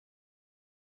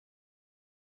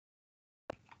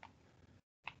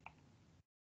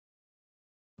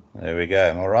There we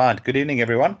go. All right. Good evening,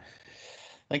 everyone.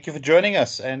 Thank you for joining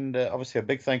us. And obviously, a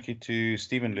big thank you to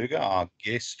Stephen Luger, our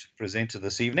guest presenter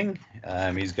this evening.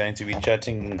 He's going to be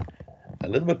chatting a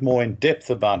little bit more in depth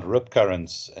about rip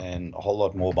currents and a whole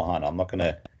lot more behind. I'm not going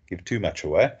to give too much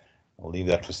away. I'll leave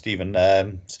that for Stephen.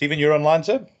 Stephen, you're online,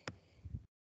 sir?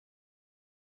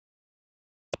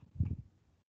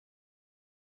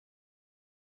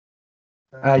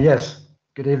 Yes.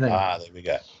 Good evening. There we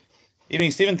go.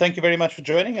 Evening, Stephen. Thank you very much for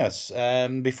joining us.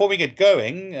 Before we get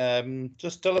going,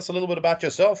 just tell us a little bit about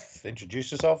yourself.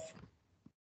 Introduce yourself.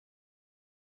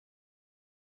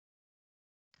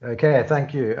 Okay,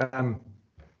 thank you.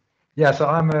 Yeah, so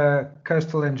I'm a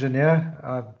coastal engineer.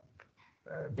 I've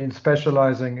been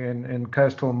specializing in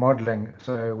coastal modeling.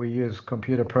 So we use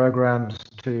computer programs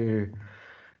to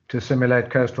simulate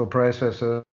coastal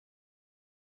processes,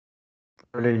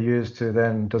 really used to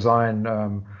then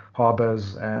design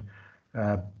harbors and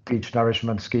beach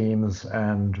nourishment schemes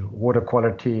and water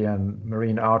quality and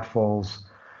marine outfalls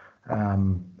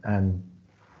and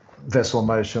vessel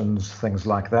motions, things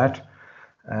like that.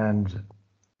 And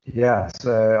yeah,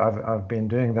 so I've been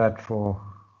doing that for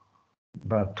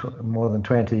about more than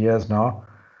 20 years now,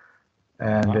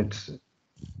 and it's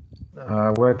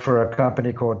I work for a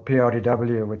company called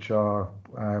PRDW, which are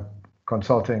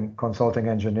consulting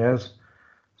engineers.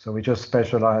 So we just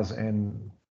specialize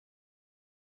in,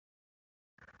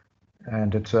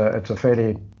 and it's a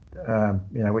fairly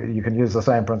you can use the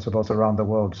same principles around the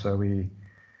world. So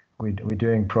we're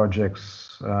doing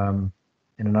projects in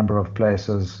a number of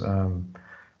places.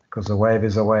 Because a wave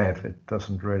is a wave. It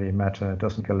doesn't really matter. It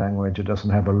doesn't have a language. It doesn't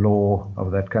have a law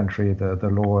of that country. The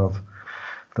law of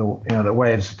the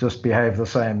waves just behave the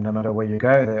same no matter where you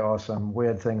go. There are some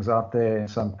weird things out there. In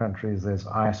some countries there's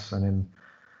ice, and in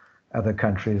other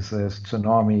countries there's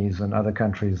tsunamis, and other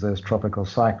countries there's tropical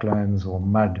cyclones or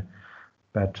mud.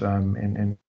 But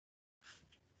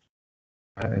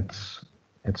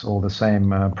it's all the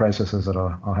same processes that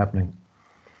are happening.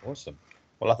 Awesome.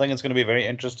 Well, I think it's going to be very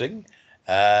interesting.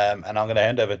 And I'm going to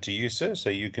hand over to you, sir, so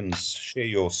you can share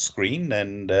your screen,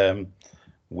 and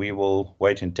we will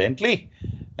wait intently.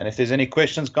 And if there's any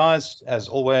questions, guys, as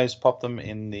always, pop them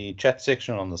in the chat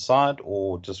section on the side,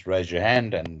 or just raise your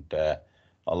hand, and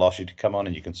I'll ask you to come on,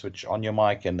 and you can switch on your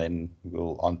mic, and then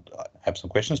we'll have some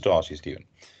questions to ask you, Stephen.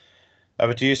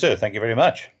 Over to you, sir. Thank you very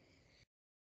much.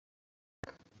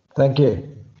 Thank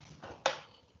you.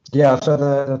 Yeah, so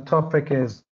the topic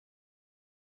is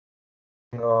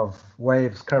of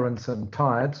waves, currents, and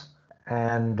tides,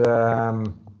 and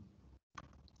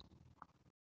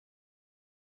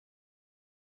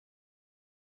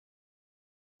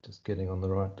just getting on the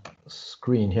right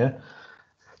screen here.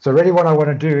 So really what I want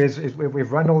to do is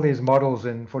we've run all these models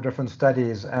for different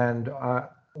studies, and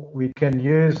we can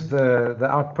use the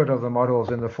output of the models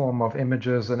in the form of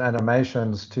images and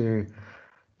animations to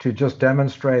just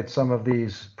demonstrate some of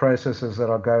these processes that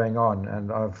are going on.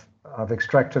 And I've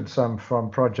extracted some from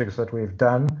projects that we've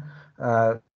done.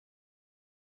 I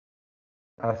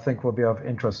think will be of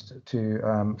interest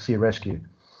to Sea Rescue.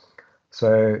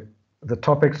 So the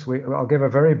topics, I'll give a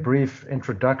very brief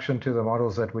introduction to the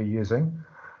models that we're using.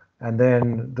 And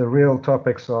then the real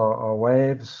topics are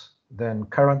waves, then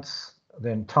currents,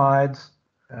 then tides,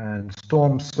 and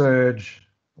storm surge,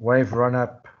 wave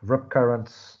run-up, rip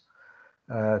currents.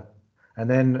 And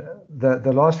then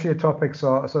the last few topics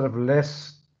are sort of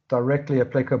less directly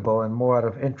applicable and more out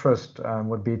of interest,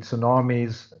 would be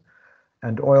tsunamis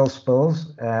and oil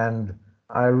spills. And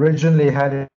I originally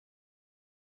had it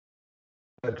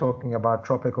talking about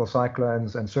tropical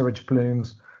cyclones and sewage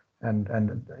plumes and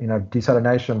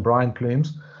desalination brine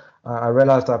plumes. I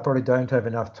realized I probably don't have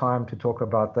enough time to talk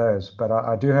about those, but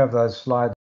I do have those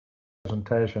slides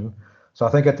presentation. So I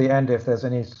think at the end, if there's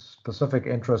any specific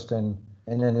interest in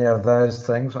any of those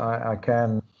things, I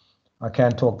can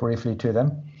talk briefly to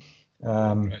them.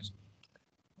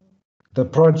 The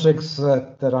projects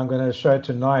that I'm going to show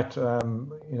tonight,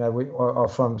 we are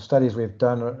from studies we've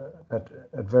done at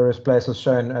various places,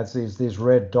 shown as these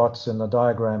red dots in the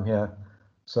diagram here.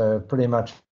 So pretty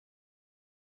much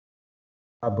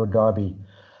Abu Dhabi.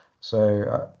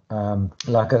 So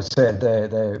like I said,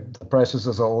 the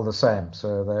processes are all the same,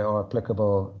 so they are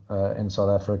applicable in South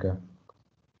Africa.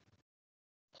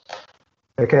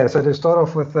 Okay, so to start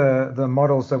off with the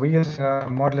models, so we use a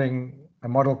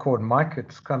model called Mike.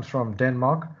 It comes from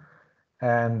Denmark,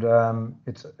 and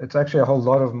it's actually a whole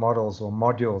lot of models or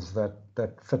modules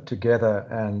that fit together,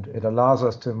 and it allows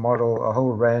us to model a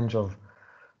whole range of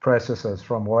processes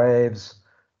from waves.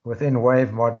 Within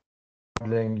wave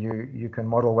modeling, you can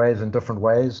model waves in different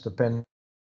ways, depending.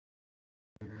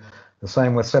 The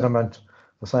same with sediment.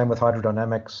 the same with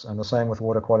hydrodynamics, and the same with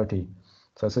water quality.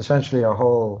 So it's essentially a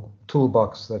whole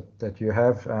toolbox that you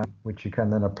have, which you can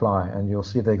then apply, and you'll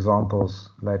see the examples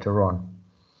later on.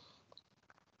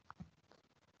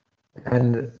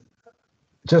 And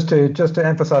just to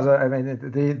emphasize, I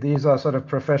mean, these are sort of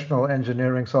professional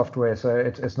engineering software, so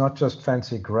it's not just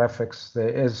fancy graphics. There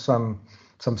is some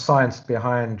science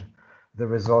behind the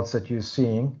results that you're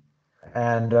seeing,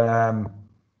 and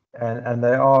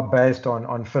they are based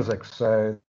on physics.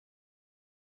 So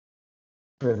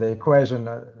the equation,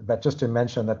 but just to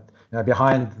mention that, you know,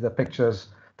 behind the pictures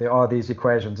there are these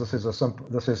equations.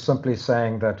 This is simply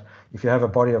saying that if you have a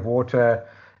body of water,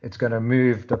 it's going to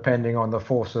move depending on the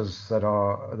forces that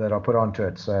are put onto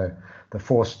it. So the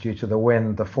force due to the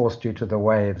wind, the force due to the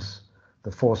waves,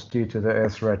 the force due to the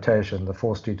Earth's rotation, the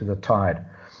force due to the tide.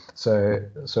 So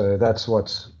that's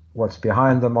what's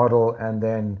behind the model. And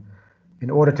then in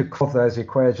order to solve those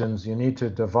equations, you need to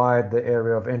divide the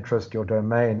area of interest, your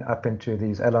domain, up into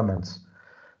these elements.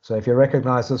 So if you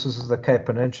recognize this is the Cape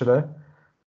Peninsula,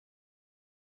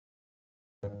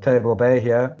 Table Bay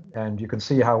here, and you can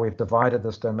see how we've divided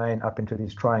this domain up into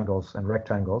these triangles and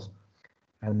rectangles.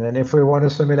 And then if we want to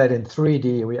simulate in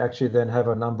 3D, we actually then have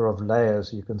a number of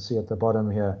layers you can see at the bottom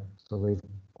here. So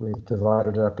we've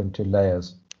divided it up into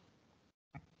layers.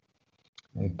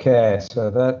 Okay, so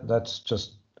that's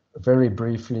just very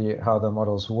briefly how the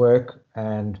models work.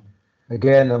 And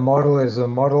again, a model is a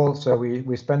model, so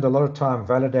we spend a lot of time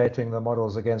validating the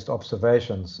models against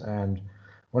observations. And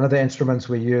one of the instruments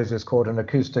we use is called an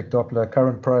acoustic Doppler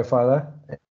current profiler.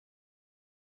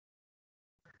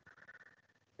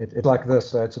 It's like this.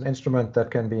 So it's an instrument that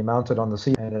can be mounted on the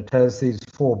sea, and it has these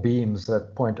 4 beams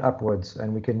that point upwards,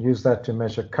 and we can use that to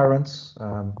measure currents,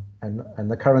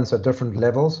 and the currents at different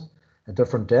levels, at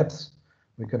different depths.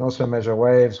 We can also measure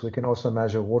waves. We can also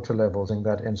measure water levels in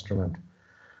that instrument.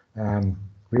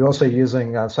 We're also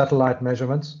using satellite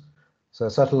measurements. So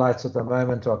satellites at the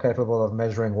moment are capable of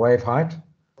measuring wave height.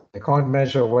 They can't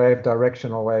measure wave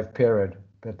direction or wave period,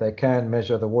 but they can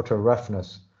measure the water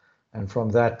roughness, and from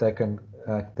that they can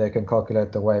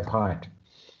calculate the wave height.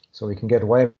 So we can get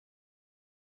wave.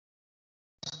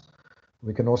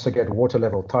 We can also get water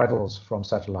level tidals from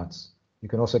satellites. You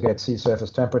can also get sea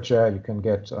surface temperature. You can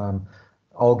get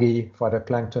algae,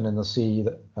 phytoplankton in the sea,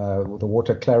 the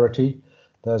water clarity.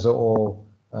 Those are all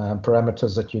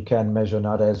parameters that you can measure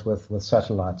nowadays with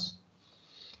satellites.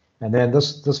 And then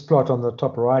this plot on the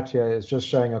top right here is just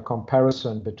showing a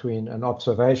comparison between an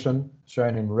observation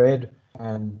shown in red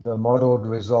and the modeled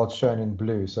results shown in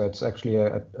blue. So it's actually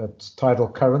it's tidal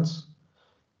currents,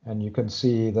 and you can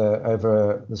see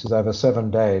this is over 7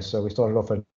 days. So we started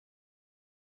off at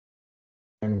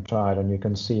tide, and you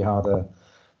can see how the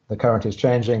current is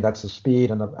changing. That's the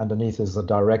speed, and underneath is the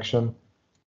direction.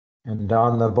 And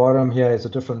down the bottom here is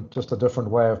just a different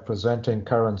way of presenting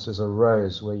currents, is a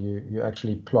rose, where you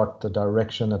actually plot the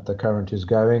direction that the current is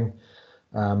going,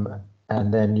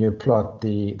 and then you plot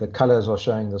the colors are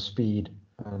showing the speed,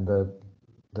 and the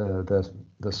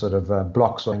sort of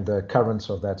blocks on the currents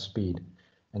of that speed.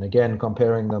 And again,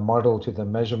 comparing the model to the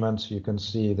measurements, you can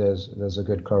see there's a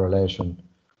good correlation.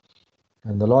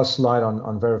 And the last slide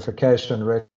on verification,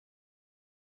 red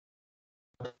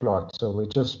plot. So we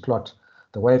just plot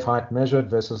the wave height measured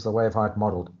versus the wave height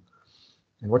modeled.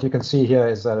 And what you can see here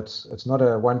is that it's not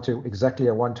exactly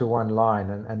a one-to-one line,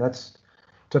 and that's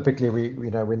typically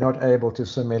we're not able to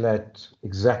simulate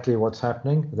exactly what's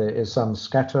happening. There is some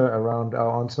scatter around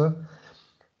our answer,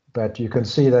 but you can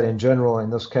see that in general, in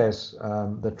this case,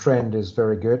 the trend is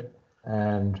very good,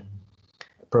 and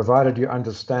provided you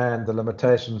understand the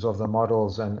limitations of the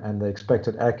models and the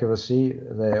expected accuracy,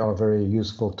 they are very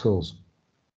useful tools.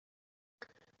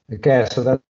 Okay, so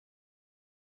that's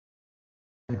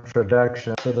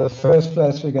introduction. So the first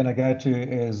place we're going to go to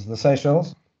is the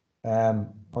Seychelles.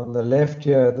 On the left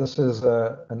here, this is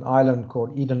an island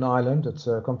called Eden Island. It's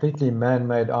a completely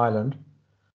man-made island,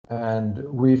 and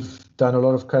we've done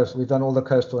all the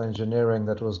coastal engineering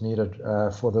that was needed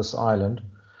for this island.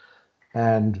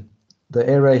 And the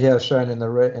area here shown in the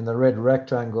red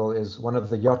rectangle is one of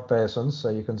the yacht basins. So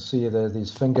you can see there's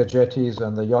these finger jetties,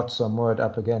 and the yachts are moored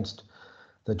up against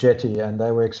the jetty, and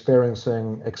they were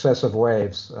experiencing excessive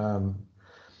waves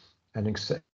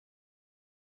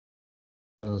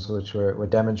which were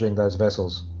damaging those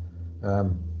vessels.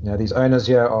 These owners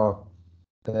here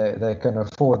they can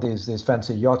afford these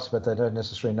fancy yachts, but they don't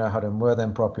necessarily know how to moor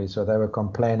them properly. So they were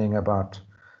complaining about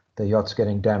the yachts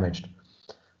getting damaged.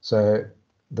 So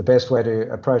the best way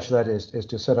to approach that is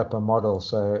to set up a model.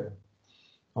 So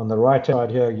on the right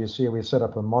side here, you see we've set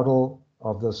up a model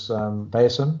of this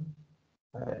basin.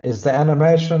 Is the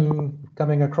animation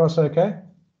coming across okay?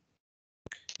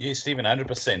 Yes, Stephen,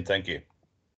 100%. Thank you.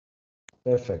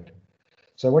 Perfect.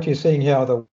 So what you're seeing here are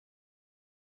the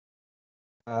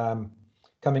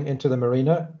coming into the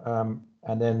marina,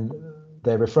 and then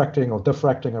they're refracting or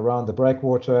diffracting around the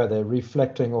breakwater. They're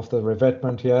reflecting off the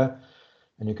revetment here.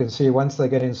 And you can see once they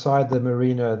get inside the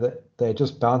marina, that they're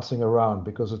just bouncing around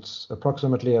because it's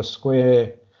approximately a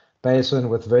square basin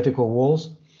with vertical walls.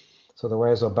 So the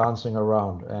waves are bouncing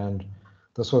around, and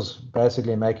this was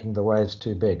basically making the waves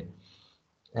too big.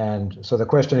 And so the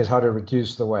question is how to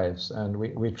reduce the waves. And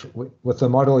with the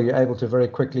model, you're able to very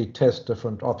quickly test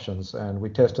different options. And we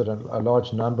tested a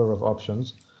large number of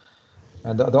options.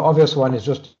 And the obvious one is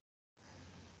just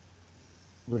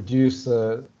reduce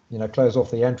the, close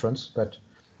off the entrance, but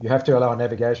you have to allow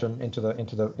navigation into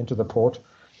the port.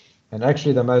 And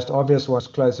actually, the most obvious was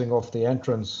closing off the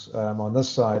entrance on this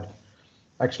side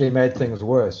actually made things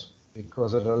worse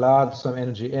because it allowed some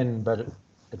energy in, but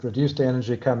it reduced the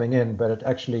energy coming in, but it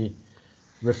actually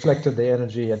reflected the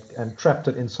energy and trapped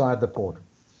it inside the port.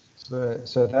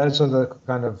 So those are the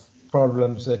kind of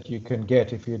problems that you can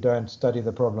get if you don't study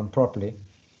the problem properly.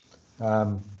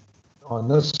 On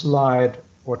this slide,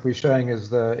 what we're showing is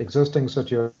the existing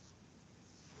situation.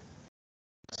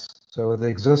 So with the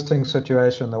existing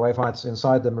situation, the wave heights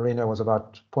inside the marina was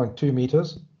about 0.2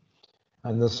 meters.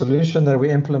 And the solution that we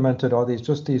implemented are these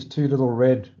two little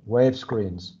red wave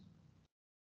screens.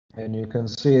 And you can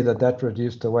see that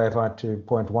reduced the wave height to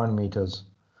 0.1 meters.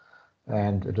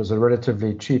 And it was a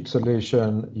relatively cheap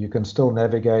solution. You can still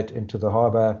navigate into the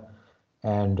harbor.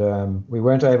 And we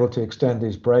weren't able to extend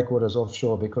these breakwaters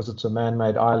offshore because it's a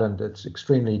man-made island. It's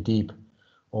extremely deep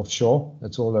offshore.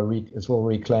 It's all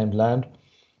reclaimed land.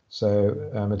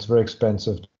 So it's very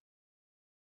expensive.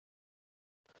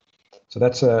 So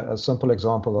that's a simple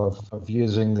example of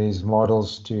using these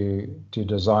models to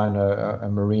design a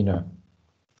marina.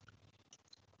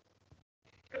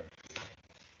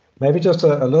 Maybe just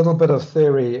a little bit of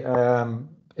theory.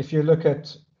 If you look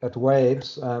at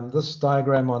waves, this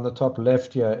diagram on the top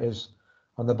left here is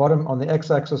on the bottom, on the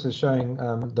x-axis is showing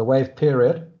the wave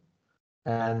period,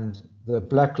 and the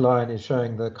black line is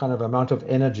showing the kind of amount of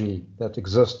energy that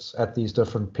exists at these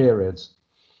different periods.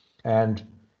 And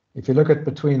if you look at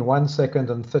between 1 second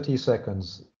and 30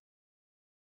 seconds,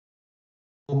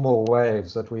 normal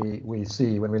waves that we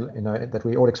see when that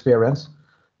we all experience,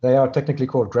 they are technically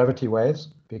called gravity waves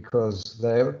because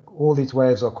all these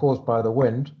waves are caused by the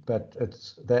wind, but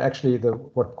they're actually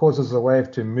what causes the wave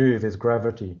to move is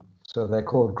gravity. So they're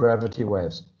called gravity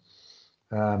waves.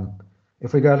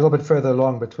 If we go a little bit further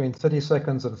along, between 30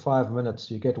 seconds and 5 minutes,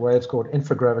 you get waves called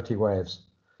infragravity waves.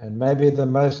 And maybe the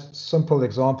most simple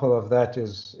example of that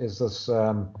is this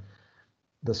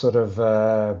the sort of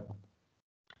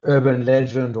urban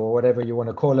legend or whatever you want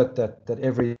to call it that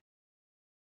every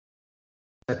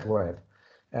wave,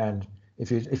 and if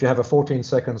you have a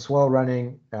 14-second swell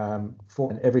running,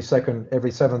 every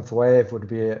seventh wave would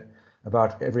be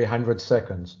about every 100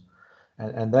 seconds,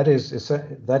 and that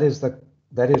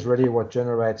is really what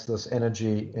generates this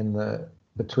energy in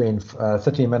between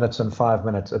 30 minutes and 5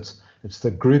 minutes. It's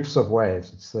the groups of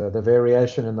waves. It's the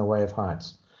variation in the wave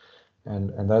heights.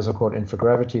 And those are called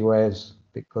infragravity waves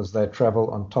because they travel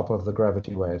on top of the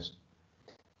gravity waves.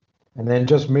 And then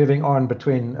just moving on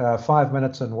between 5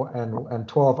 minutes and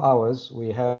 12 hours,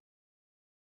 we have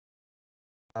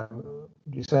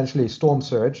essentially storm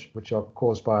surge, which are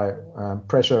caused by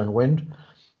pressure and wind.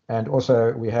 And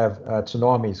also we have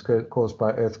tsunamis caused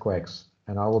by earthquakes.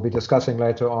 And I will be discussing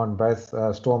later on both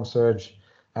storm surge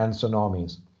and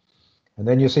tsunamis. And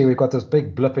then you see we've got this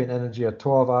big blip in energy at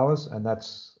 12 hours, and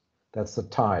that's the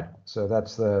tide. So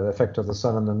that's the effect of the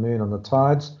sun and the moon on the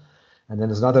tides. And then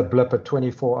there's another blip at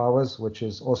 24 hours, which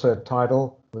is also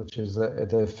tidal, which is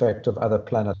the effect of other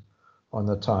planets on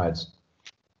the tides.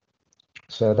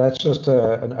 So that's just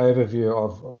an overview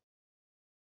of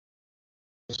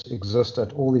exist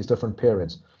at all these different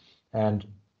periods. And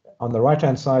on the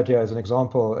right-hand side here is an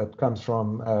example. It comes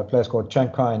from a place called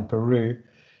Chancay in Peru,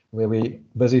 where we're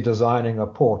busy designing a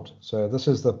port. So this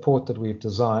is the port that we've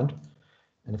designed.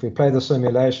 And if we play the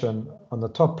simulation, on the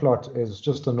top plot is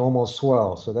just a normal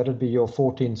swell. So that would be your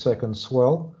 14-second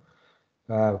swell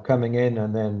coming in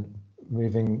and then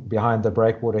moving behind the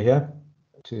breakwater here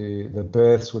to the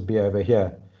berths would be over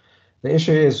here. The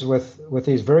issue is with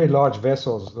these very large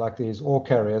vessels, like these ore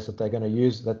carriers that they're going to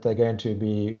use, that they're going to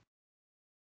be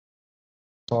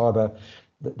harbor,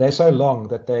 they're so long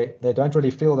that they don't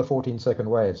really feel the 14-second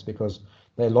waves because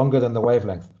they're longer than the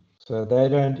wavelength. So they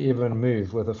don't even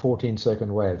move with a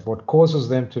 14-second wave. What causes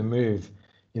them to move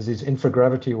is these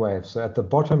infragravity waves. So at the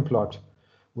bottom plot,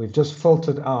 we've just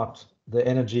filtered out the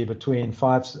energy between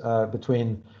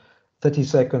 30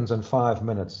 seconds and 5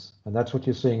 minutes. And that's what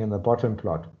you're seeing in the bottom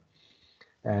plot.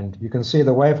 And you can see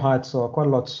the wave heights are quite a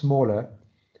lot smaller.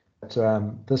 But,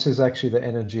 this is actually the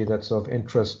energy that's of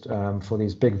interest for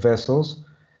these big vessels.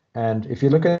 And if you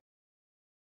look at,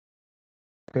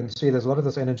 you can see there's a lot of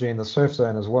this energy in the surf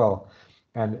zone as well.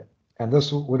 And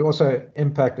this would also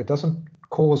impact, it doesn't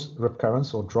cause rip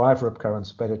currents or drive rip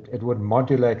currents, but it would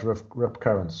modulate rip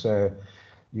currents. So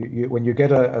when you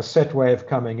get a set wave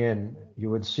coming in, you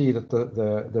would see that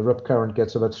the rip current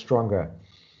gets a bit stronger.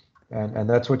 And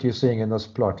that's what you're seeing in this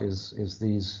plot is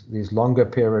these longer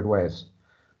period waves.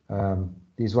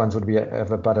 These ones would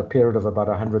have about a period of about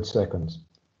 100 seconds.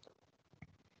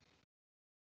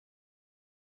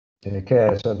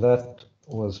 Okay, so that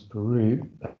was Peru.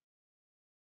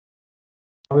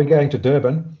 Are we going to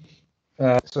Durban?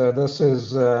 So this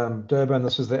is Durban.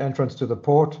 This is the entrance to the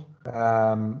port.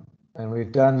 And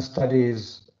we've done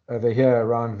studies over here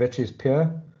around Vetchi's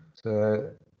Pier.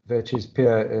 So Vetchi's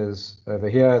Pier is over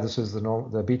here. This is the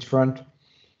beachfront.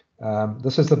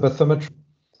 This is the bathymetry.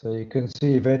 So you can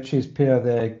see Vetchi's Pier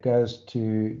there goes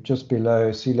to just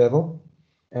below sea level.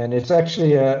 And it's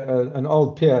actually an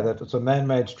old pier it's a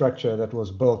man-made structure that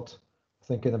was built, I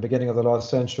think, in the beginning of the last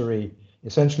century,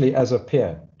 essentially as a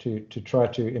pier to try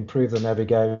to improve the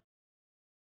navigation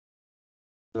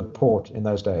of the port in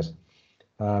those days.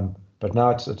 But now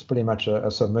it's pretty much a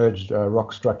submerged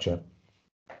rock structure.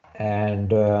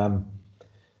 And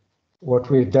what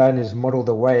we've done is model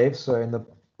the waves. So in the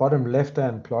bottom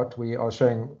left-hand plot, we are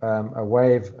showing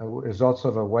results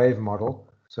of a wave model.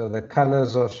 So the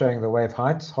colors are showing the wave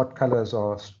heights. Hot colors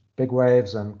are big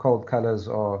waves and cold colors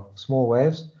are small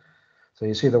waves. So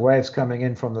you see the waves coming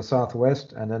in from the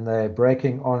southwest and then they're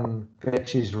breaking on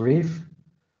Vetchi's Reef.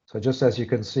 So just as you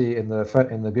can see in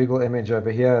the Google image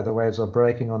over here, the waves are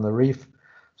breaking on the reef.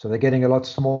 So they're getting a lot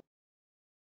smaller.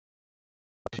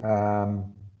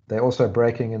 They're also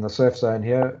breaking in the surf zone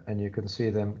here, and you can see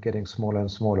them getting smaller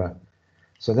and smaller.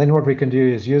 So then what we can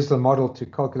do is use the model to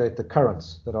calculate the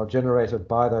currents that are generated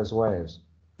by those waves.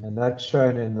 And that's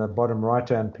shown in the bottom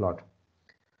right-hand plot.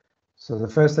 So the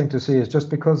first thing to see is just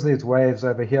because these waves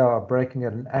over here are breaking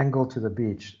at an angle to the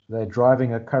beach, they're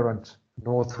driving a current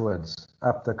northwards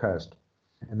up the coast.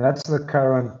 And that's the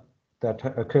current that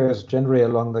occurs generally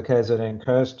along the KZN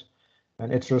coast,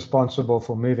 and it's responsible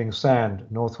for moving sand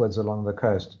northwards along the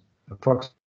coast.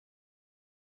 Approximately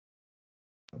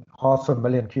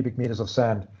 500,000 cubic meters of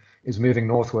sand is moving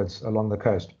northwards along the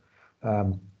coast.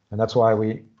 And that's why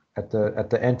we, at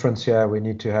the entrance here, we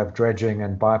need to have dredging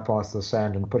and bypass the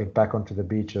sand and put it back onto the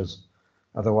beaches.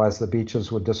 Otherwise, the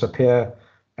beaches would disappear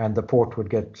and the port would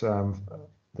get,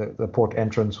 the port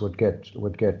entrance would get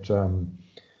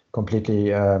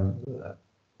completely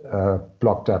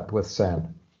blocked up with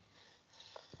sand.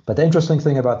 But the interesting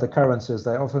thing about the currents is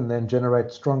they often then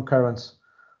generate strong currents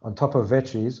on top of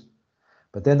Vetchi's,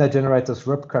 but then they generate this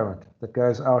rip current that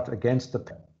goes out against the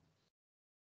pier.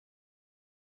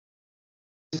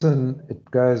 The reason it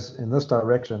goes in this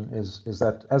direction is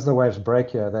that as the waves break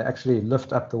here, they actually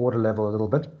lift up the water level a little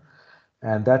bit,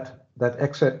 and that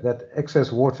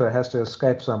excess water has to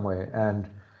escape somewhere, and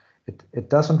it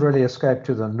doesn't really escape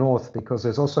to the north because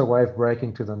there's also wave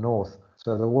breaking to the north.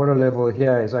 So the water level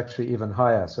here is actually even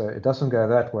higher, so it doesn't go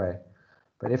that way.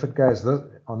 But if it goes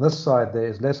on this side, there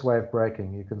is less wave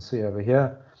breaking, you can see over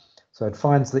here. So it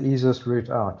finds the easiest route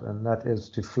out, and that is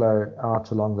to flow out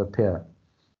along the pier.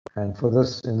 And for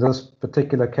this, in this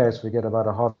particular case, we get about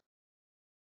a half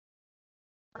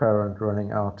current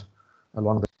running out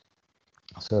along the.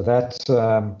 So that's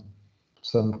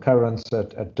some currents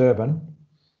at Durban.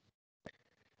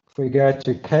 If we go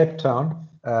to Cape Town,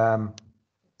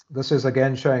 this is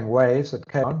again showing waves at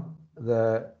Cape Town.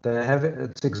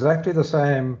 It's exactly the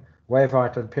same wave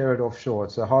height and period offshore.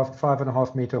 It's a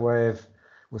 5.5 meter wave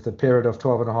with a period of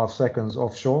 12.5 seconds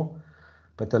offshore.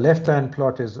 But the left-hand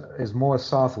plot is more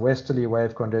southwesterly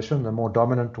wave condition, the more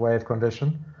dominant wave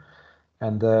condition.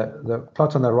 And the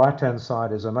plot on the right-hand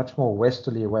side is a much more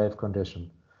westerly wave condition.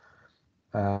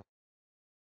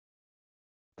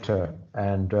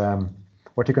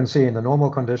 What you can see in the normal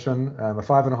condition, a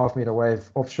 5.5 meter wave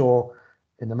offshore,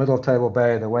 in the middle of Table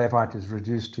Bay, the wave height is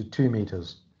reduced to 2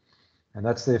 meters. And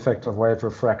that's the effect of wave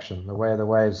refraction, the way the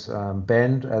waves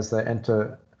bend as they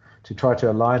enter to try to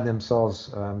align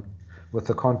themselves with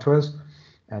the contours.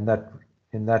 And that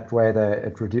in that way,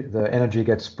 the energy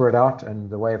gets spread out and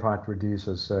the wave height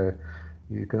reduces. So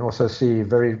you can also see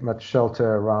very much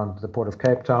shelter around the port of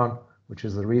Cape Town, which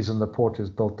is the reason the port is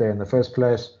built there in the first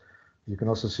place. You can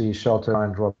also see shelter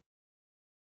behind Rob.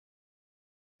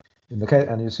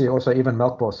 And you see also even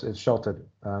Melkbos is sheltered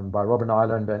by Robben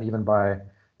Island and even by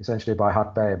essentially by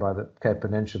Hut Bay, by the Cape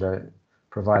Peninsula,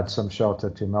 provides some shelter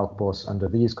to Melkbos under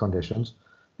these conditions.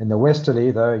 In the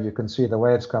westerly, though, you can see the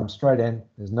waves come straight in.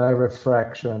 There's no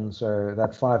refraction, so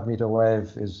that 5-meter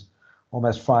wave is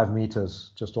almost 5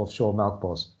 meters just offshore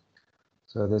Melkbos.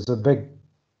 So there's the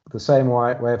same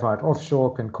wave height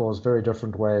offshore can cause very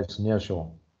different waves near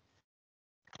shore.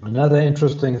 Another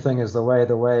interesting thing is the way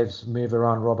the waves move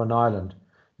around Robben Island.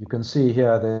 You can see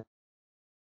here they're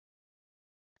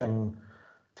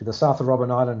to the south of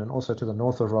Robben Island and also to the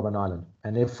north of Robben Island.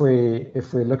 And if we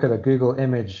look at a Google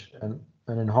image, an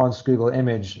enhanced Google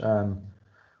image,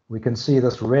 we can see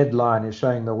this red line is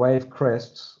showing the wave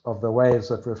crests of the waves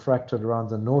that refracted around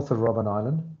the north of Robben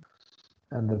Island,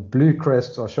 and the blue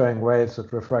crests are showing waves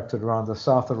that refracted around the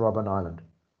south of Robben Island.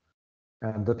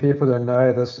 And the people who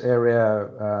know this area,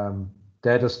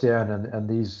 Dadestian and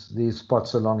these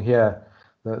spots along here,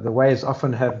 the waves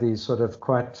often have these sort of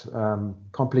quite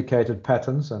complicated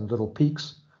patterns and little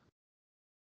peaks.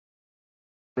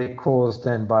 They're caused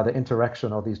then by the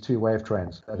interaction of these two wave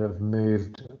trains that have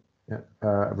moved,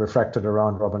 refracted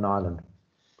around Robben Island.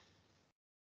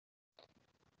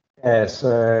 Yeah,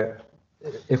 so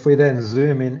if we then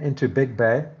zoom into Big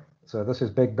Bay, so this is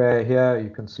Big Bay here.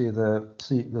 You can see the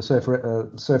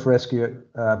surf rescue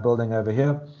building over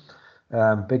here.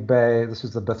 Big Bay, this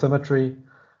is the bathymetry.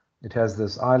 It has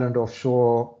this island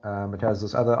offshore. It has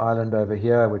this other island over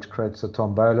here, which creates a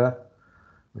tombola,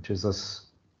 which is this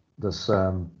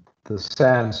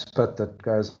sand spit that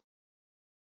goes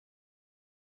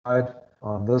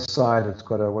on this side. It's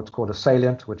got what's called a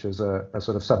salient, which is a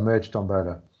sort of submerged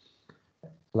tombola.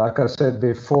 Like I said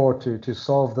before, to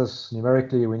solve this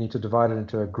numerically, we need to divide it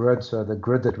into a grid. So the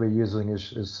grid that we're using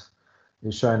is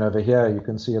shown over here. You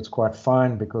can see it's quite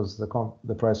fine because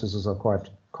the processes are quite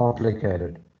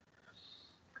complicated.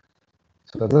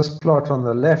 So this plot on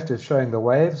the left is showing the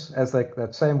waves as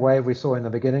that same wave we saw in the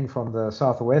beginning from the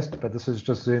southwest, but this is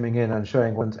just zooming in and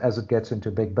showing as it gets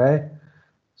into Big Bay.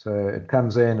 So it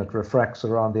comes in, it refracts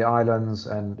around the islands,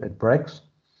 and it breaks.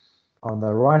 On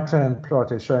the right-hand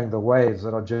plot is showing the waves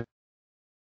that are the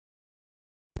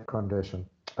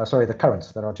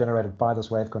currents that are generated by this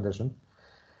wave condition.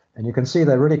 And you can see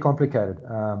they're really complicated.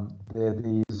 There are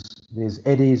these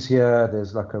eddies here.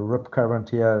 There's like a rip current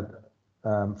here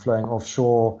flowing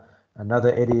offshore,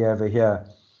 another eddy over here.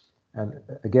 And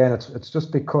again, it's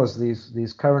just because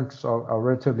these currents are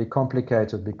relatively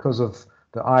complicated because of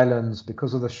the islands,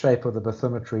 because of the shape of the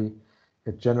bathymetry.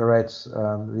 It generates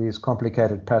these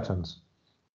complicated patterns.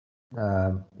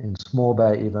 In Small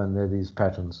Bay, even there are these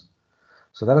patterns.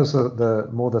 So that is the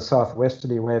more the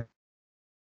southwesterly wave.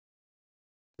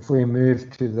 If we move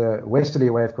to the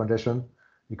westerly wave condition,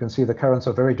 you can see the currents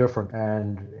are very different.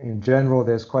 And in general,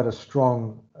 there's quite a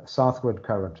strong southward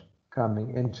current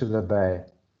coming into the bay,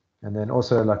 and then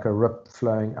also like a rip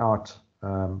flowing out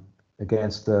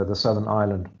against the southern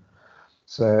island.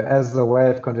 So as the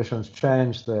wave conditions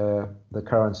change, the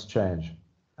currents change.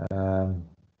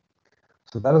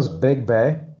 So that is Big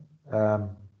Bay.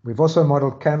 We've also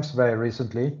modeled Camps Bay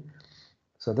recently.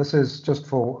 So this is just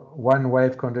for one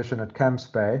wave condition at Camps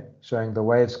Bay, showing the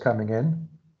waves coming in,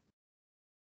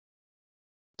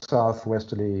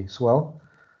 southwesterly swell.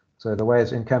 So the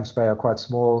waves in Camps Bay are quite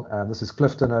small. This is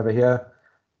Clifton over here.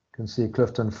 You can see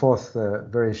Clifton Fourth,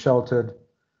 very sheltered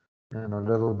and a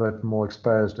little bit more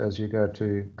exposed as you go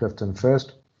to Clifton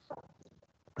First.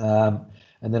 And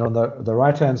then on the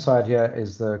right-hand side here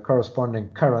is the corresponding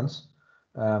currents.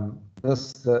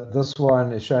 This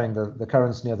one is showing the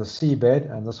currents near the seabed,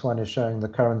 and this one is showing the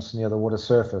currents near the water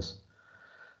surface.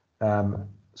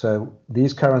 So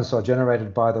these currents are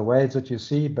generated by the waves that you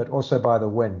see, but also by the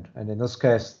wind. And in this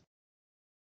case,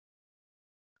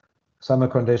 summer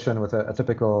condition with a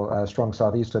typical strong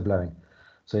southeaster blowing.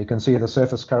 So you can see the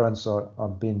surface currents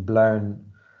are being blown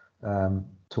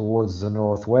towards the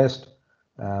northwest.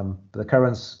 The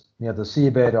currents near the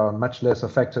seabed are much less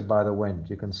affected by the wind.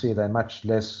 You can see they're much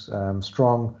less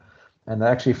strong, and they're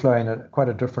actually flowing in quite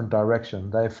a different direction.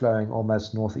 They're flowing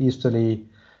almost northeasterly,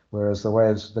 whereas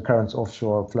the currents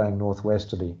offshore are flowing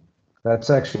northwesterly. That's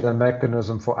actually the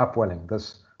mechanism for upwelling.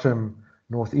 This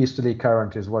northeasterly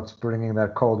current is what's bringing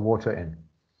that cold water in.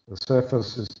 The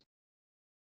surface is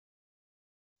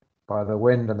by the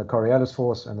wind and the Coriolis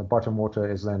force, and the bottom water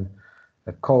is then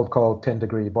that cold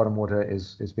 10-degree bottom water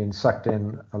is being sucked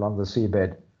in along the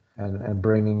seabed and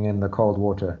bringing in the cold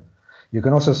water. You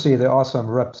can also see there are some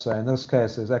rips. So in this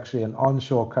case, there's actually an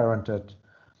onshore current at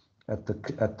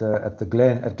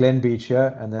Glen Beach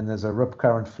here, and then there's a rip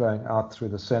current flowing out through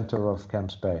the center of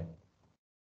Camps Bay.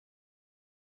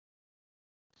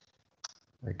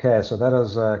 Okay, so that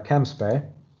is Camps Bay.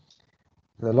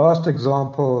 The last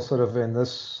example, sort of in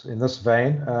this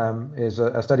vein, is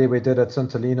a study we did at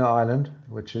St. Helena Island,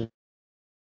 which is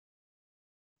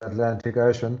Atlantic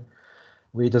Ocean.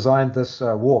 We designed this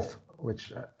wharf,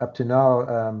 which up to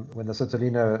now, when the St.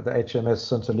 Helena, the HMS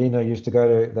St. Helena used to go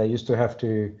to, they used to have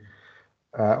to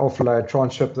offload,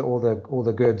 transship all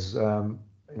the goods,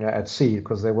 at sea,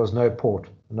 because there was no port,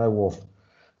 no wharf.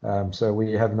 So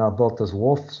we have now built this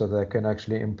wharf so they can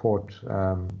actually import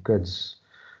goods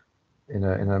in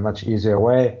a much easier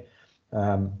way.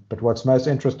 But what's most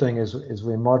interesting is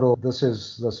we model, this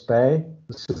is this bay,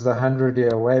 this is the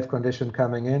 100-year wave condition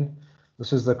coming in,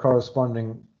 this is the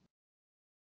corresponding,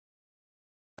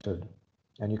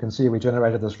 and you can see we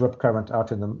generated this rip current out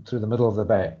through the middle of the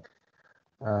bay.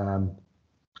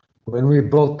 When we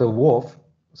built the wharf,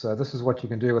 so this is what you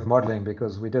can do with modeling,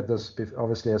 because we did this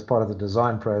obviously as part of the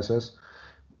design process.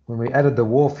 When we added the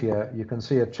wharf here, you can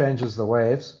see it changes the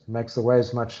waves, makes the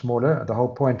waves much smaller. The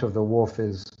whole point of the wharf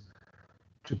is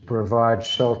to provide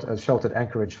sheltered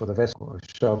anchorage for the vessel,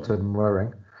 sheltered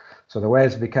mooring. So the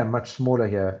waves become much smaller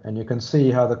here, and you can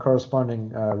see how the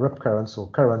corresponding rip currents or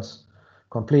currents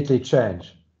completely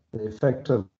change. The effect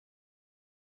of,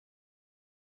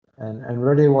 and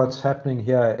really what's happening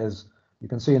here is, you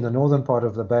can see in the northern part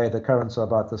of the bay, the currents are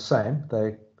about the same.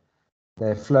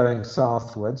 They're flowing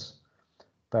southwards.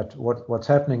 But what's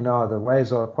happening now, the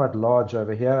waves are quite large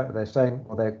over here.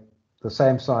 They're the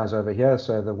same size over here.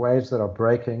 So the waves that are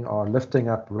breaking are lifting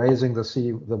up, raising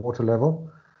the water level.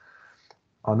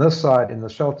 On this side, in the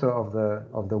shelter of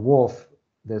the wharf,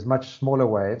 there's much smaller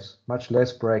waves, much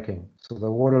less breaking. So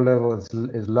the water level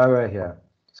is lower here.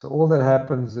 So all that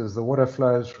happens is the water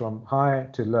flows from high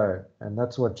to low, and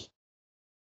that's what.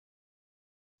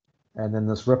 And then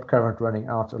this rip current running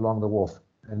out along the wharf.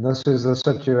 And this is the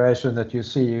situation that you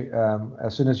see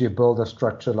as soon as you build a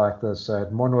structure like this.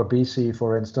 At Monwa, BC,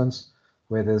 for instance,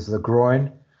 where there's the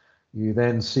groin, you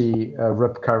then see a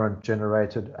rip current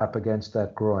generated up against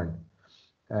that groin.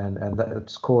 And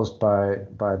it's caused by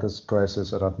this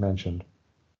process that I've mentioned.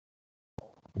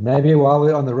 Maybe while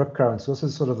we're on the rip currents, this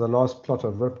is sort of the last plot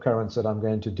of rip currents that I'm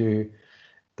going to do.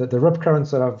 The rip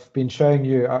currents that I've been showing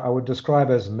you, I would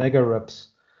describe as mega rips.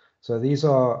 So these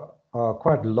are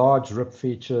quite large rip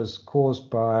features caused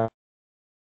by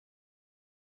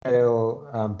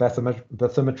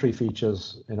bathymetry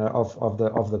features, of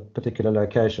the particular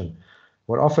location.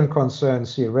 What often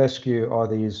concerns sea rescue are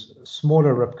these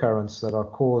smaller rip currents that are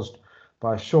caused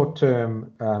by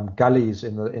short-term gullies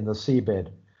in the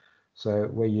seabed. So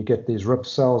where you get these rip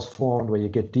cells formed, where you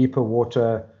get deeper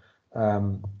water,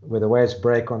 where the waves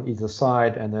break on either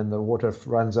side, and then the water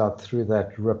runs out through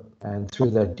that rip and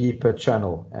through that deeper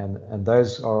channel, and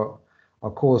those are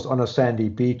caused on a sandy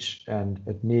beach, and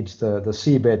it needs the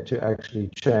seabed to actually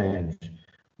change.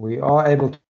 We are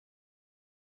able to,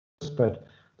 but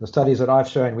the studies that I've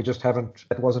shown, we just haven't.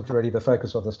 That wasn't really the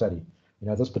focus of the study.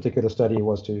 This particular study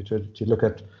was to look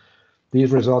at.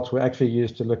 These results were actually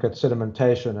used to look at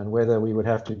sedimentation and whether we would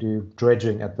have to do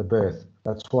dredging at the berth.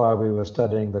 That's why we were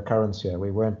studying the currents here.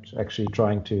 We weren't actually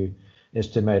trying to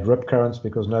estimate rip currents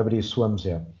because nobody swims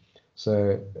here.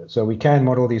 So we can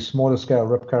model these smaller scale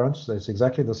rip currents. It's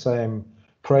exactly the same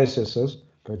processes,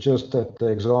 but just that the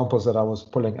examples that I was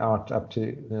pulling out up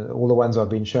to all the ones I've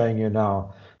been showing you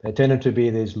now, they tended to be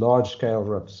these large scale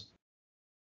rips,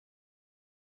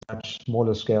 much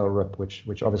smaller scale rip,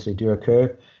 which obviously do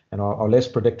occur and are less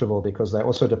predictable because they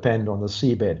also depend on the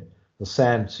seabed, the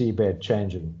sand seabed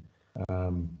changing.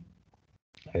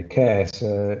 Okay,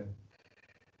 so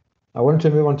I wanted to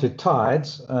move on to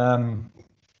tides. The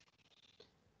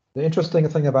interesting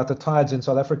thing about the tides in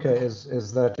South Africa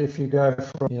is that if you go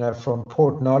from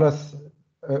Port Nolloth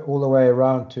all the way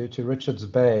around to Richards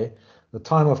Bay, the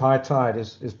time of high tide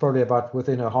is probably about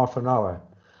within a half an hour.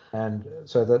 And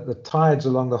so the tides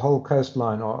along the whole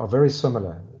coastline are very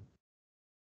similar,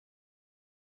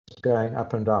 going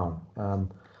up and down.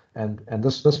 And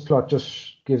this plot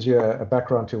just gives you a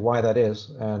background to why that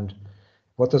is. And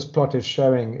what this plot is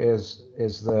showing is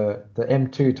the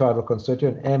M2 tidal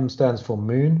constituent. M stands for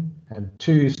moon, and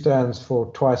 2 stands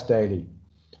for twice daily.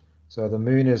 So the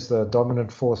moon is the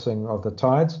dominant forcing of the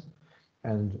tides.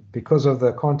 And because of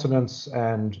the continents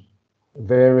and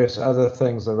various other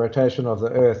things, the rotation of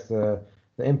the Earth, the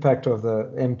impact of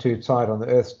the M2 tide on the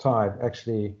Earth's tide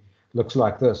actually looks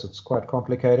like this. It's quite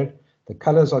complicated. The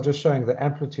colors are just showing the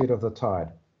amplitude of the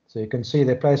tide. So you can see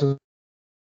there are places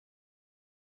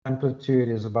amplitude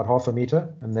is about 0.5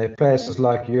 meter, and there are places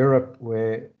like Europe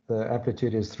where the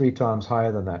amplitude is 3 times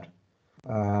higher than that.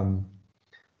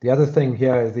 The other thing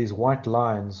here is these white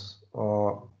lines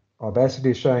are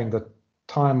basically showing the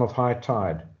time of high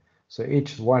tide. So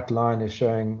each white line is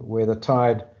showing where the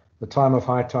time of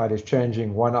high tide is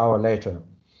changing 1 hour later.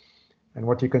 And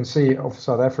what you can see off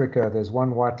South Africa, there's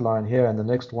one white line here, and the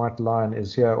next white line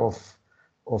is here off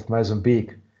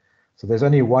Mozambique. So there's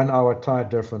only 1 hour tide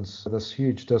difference, this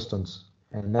huge distance.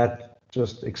 And that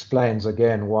just explains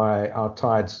again why our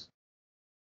tide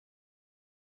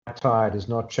is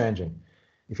not changing.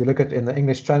 If you look at in the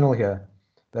English Channel here,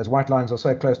 those white lines are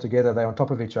so close together, they're on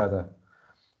top of each other.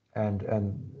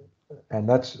 And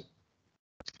that's,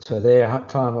 so their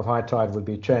time of high tide would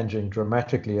be changing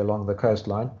dramatically along the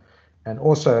coastline. And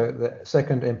also the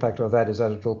second impact of that is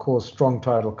that it will cause strong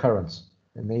tidal currents.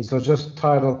 And these are just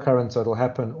tidal currents that will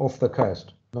happen off the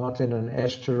coast, not in an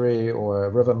estuary or a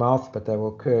river mouth, but they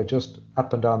will occur just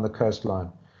up and down the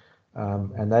coastline.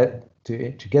 And that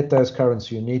to get those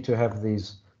currents, you need to have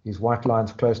these white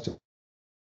lines close to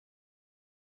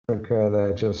occur.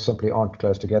 They just simply aren't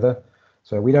close together.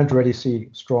 So we don't really see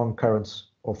strong currents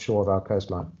offshore of our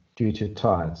coastline due to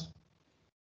tides.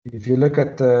 If you look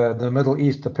at the Middle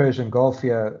East, the Persian Gulf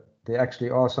here, there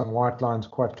actually are some white lines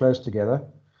quite close together.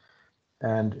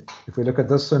 And if we look at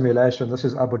this simulation, this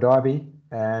is Abu Dhabi,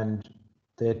 and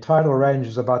their tidal range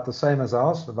is about the same as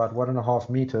ours, about 1.5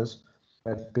 meters.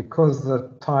 But because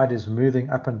the tide is moving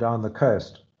up and down the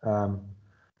coast,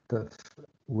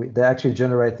 they actually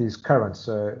generate these currents.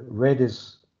 So red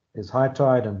is high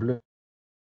tide and blue,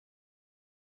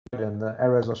 and the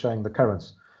arrows are showing the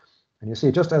currents. And you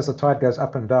see, just as the tide goes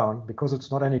up and down, because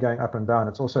it's not only going up and down,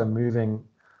 it's also moving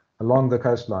along the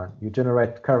coastline. You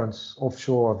generate currents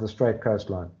offshore of the straight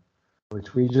coastline,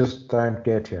 which we just don't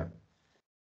get here.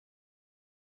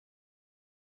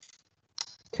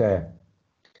 Okay.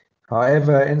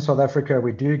 However, in South Africa,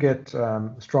 we do get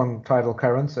strong tidal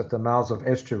currents at the mouths of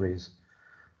estuaries.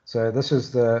 So this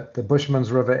is the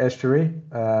Bushmans River estuary.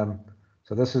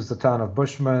 So this is the town of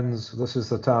Bushmans. This is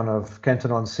the town of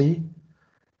Kenton-on-Sea.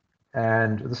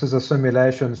 And this is a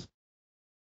simulation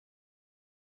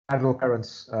tidal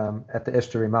currents at the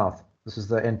estuary mouth. This is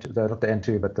the N2, not the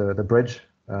N2, but the bridge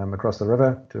across the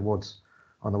river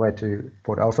on the way to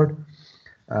Port Alfred.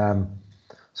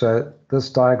 So this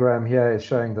diagram here is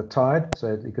showing the tide.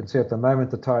 So you can see at the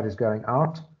moment the tide is going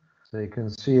out. So you can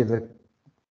see the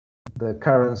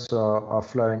currents are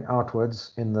flowing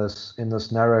outwards in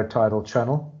this narrow tidal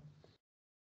channel.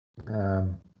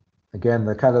 Again,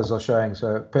 the colors are showing,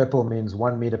 so purple means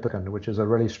 1 meter per second, which is a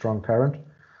really strong current.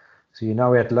 So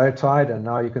now we're at low tide, and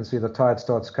now you can see the tide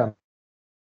starts coming,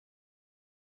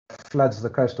 floods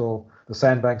the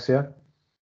sandbanks here,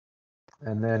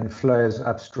 and then flows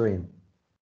upstream.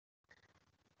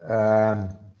 I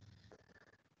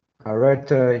wrote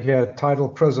here tidal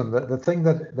prism. The thing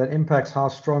that impacts how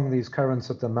strong these currents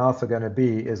at the mouth are going to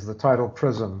be is the tidal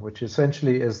prism, which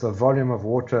essentially is the volume of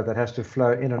water that has to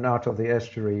flow in and out of the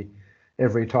estuary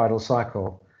every tidal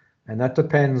cycle. And that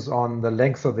depends on the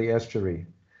length of the estuary.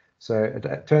 So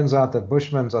it turns out that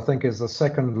Bushmans, I think, is the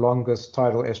second longest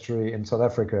tidal estuary in South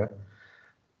Africa.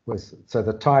 So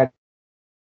the tide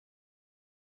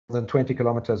than 20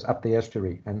 kilometers up the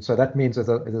estuary. And so that means there's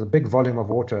a big volume of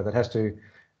water that has to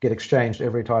get exchanged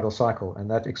every tidal cycle. And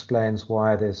that explains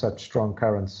why there's such strong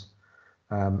currents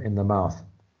in the mouth.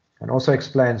 And also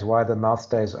explains why the mouth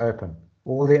stays open.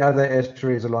 All the other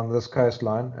estuaries along this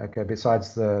coastline, okay,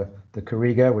 besides the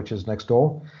Kariga, which is next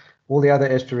door, all the other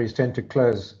estuaries tend to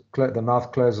the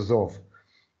mouth closes off.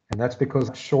 And that's because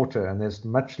it's shorter and there's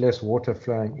much less water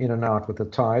flowing in and out with the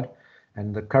tide,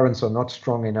 and the currents are not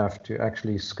strong enough to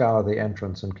actually scour the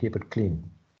entrance and keep it clean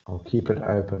or keep it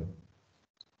open.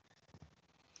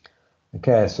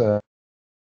 Okay, so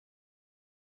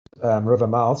river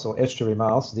mouths or estuary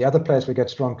mouths. The other place we get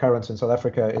strong currents in South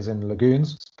Africa is in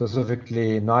lagoons,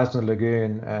 specifically Knysna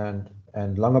Lagoon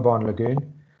and Longabon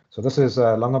Lagoon. So this is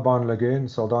Longabon Lagoon,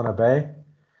 Saldanha Bay,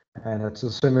 and it's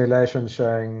a simulation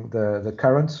showing the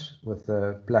currents with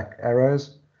the black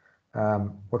arrows.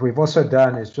 What we've also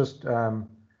done is just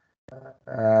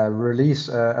release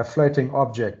a floating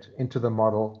object into the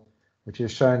model, which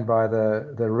is shown by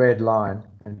the red line,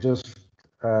 and just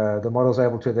the model is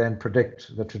able to then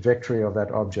predict the trajectory of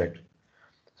that object.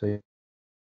 So you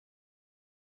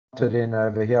put it in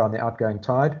over here on the outgoing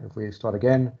tide. If we start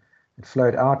again, it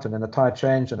flowed out, and then the tide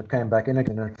changed, and it came back in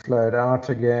again, and it flowed out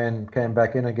again, came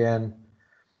back in again,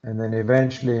 and then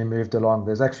eventually moved along.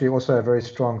 There's actually also a very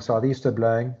strong southeaster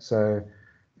blowing, so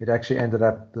it actually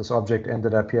this object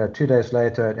ended up here. 2 days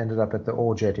later, it ended up at the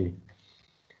ore jetty.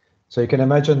 So you can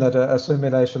imagine that a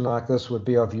simulation like this would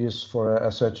be of use for a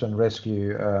search and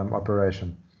rescue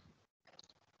operation.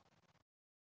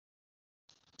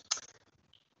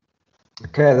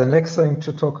 Okay, the next thing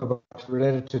to talk about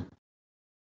related to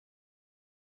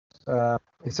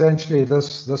essentially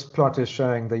this plot is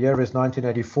showing the year is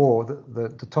 1984.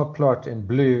 The top plot in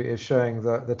blue is showing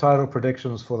the tidal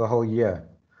predictions for the whole year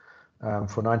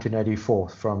for 1984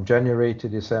 from January to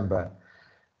December.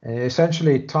 And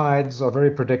essentially, tides are very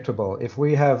predictable. If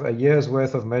we have a year's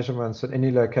worth of measurements at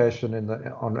any location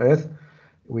on Earth,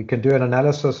 we can do an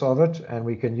analysis of it, and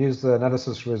we can use the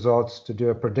analysis results to do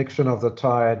a prediction of the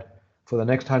tide for the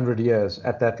next 100 years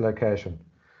at that location.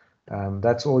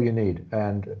 That's all you need,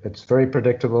 and it's very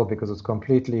predictable because it's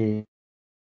completely,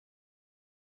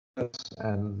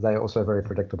 and they're also very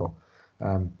predictable.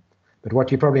 But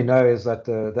what you probably know is that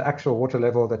the actual water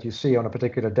level that you see on a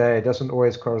particular day doesn't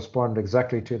always correspond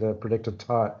exactly to the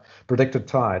predicted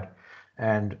tide.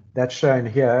 And that's shown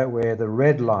here, where the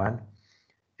red line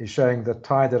is showing the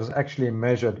tide that is actually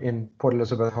measured in Port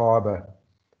Elizabeth Harbour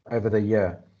over the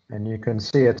year. And you can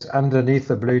see it's underneath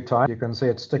the blue tide. You can see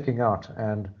it's sticking out.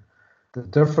 And the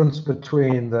difference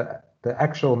between the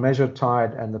actual measured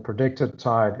tide and the predicted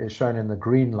tide is shown in the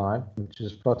green line, which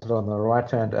is plotted on the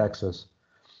right-hand axis.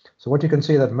 So what you can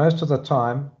see that most of the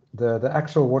time, the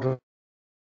actual water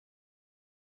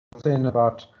is within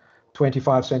about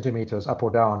 25 centimeters up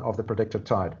or down of the predicted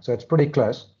tide. So it's pretty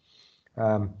close.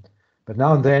 But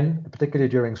now and then, particularly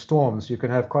during storms, you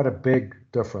can have quite a big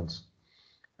difference.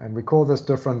 And we call this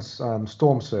difference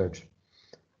storm surge.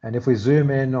 And if we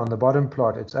zoom in on the bottom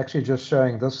plot, it's actually just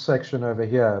showing this section over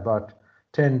here, about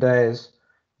 10 days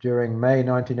during May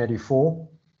 1984.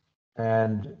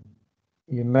 And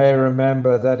you may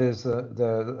remember that is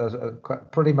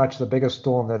pretty much the biggest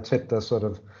storm that's hit the sort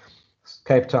of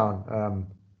Cape Town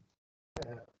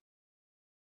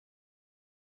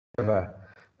ever.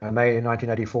 May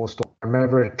 1984 storm. I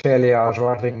remember it clearly. I was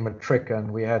writing matric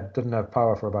and we didn't have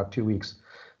power for about 2 weeks.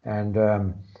 And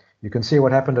you can see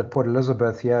what happened at Port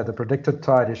Elizabeth here. The predicted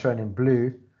tide is shown in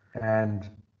blue, and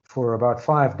for about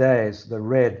 5 days, the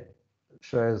red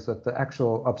shows that the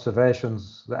actual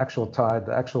observations, the actual tide,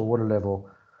 the actual water level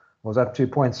was up to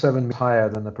 0.7 meters higher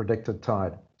than the predicted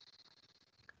tide.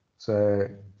 So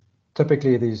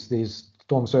typically these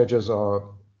storm surges are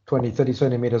 20, 30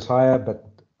 centimeters higher, but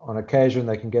on occasion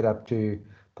they can get up to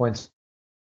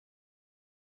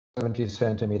 0.70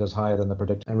 centimeters higher than the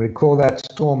predicted. And we call that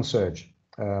storm surge.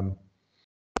 And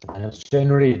it's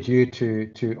generally due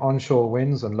to onshore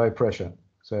winds and low pressure.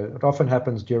 So it often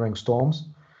happens during storms,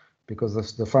 because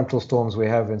the frontal storms we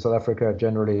have in South Africa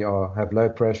generally have low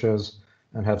pressures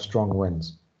and have strong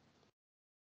winds.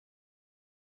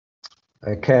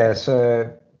 Okay,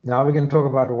 so now we're going to talk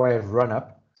about a wave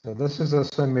run-up. So this is a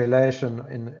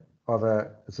simulation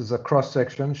this is a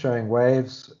cross-section showing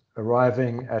waves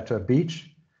arriving at a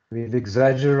beach. We've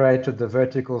exaggerated the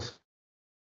vertical,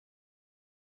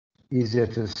 easier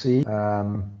to see.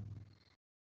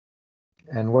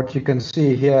 And what you can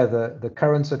see here, the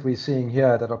currents that we're seeing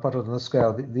here that are plotted on this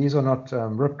scale, these are not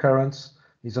rip currents,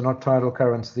 these are not tidal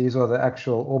currents, these are the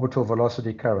actual orbital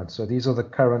velocity currents. So these are the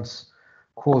currents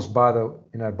caused by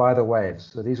the waves.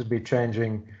 So these would be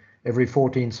changing every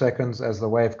 14 seconds as the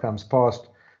wave comes past.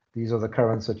 These are the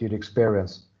currents that you'd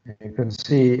experience. And you can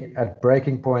see at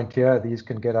breaking point here, these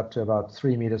can get up to about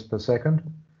 3 meters per second,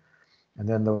 and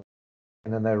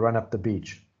then they run up the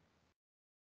beach.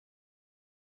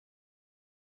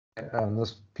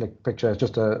 This picture is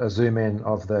just a zoom in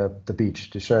of the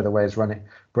beach to show the waves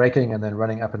breaking and then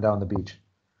running up and down the beach.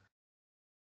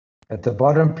 At the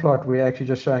bottom plot, we're actually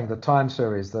just showing the time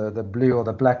series. The blue or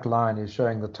the black line is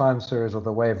showing the time series of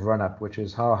the wave run-up, which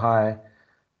is how high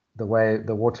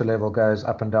the water level goes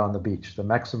up and down the beach, the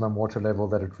maximum water level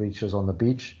that it reaches on the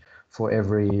beach for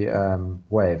every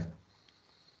wave.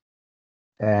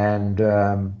 And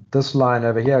this line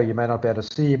over here, you may not be able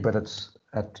to see, but it's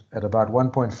at about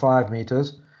 1.5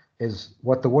 meters, is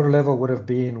what the water level would have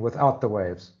been without the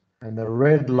waves. And the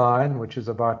red line, which is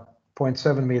about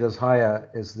 0.7 meters higher,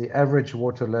 is the average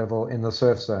water level in the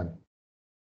surf zone.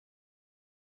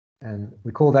 And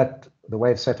we call that the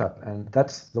wave setup. And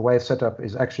the wave setup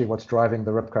is actually what's driving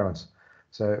the rip currents.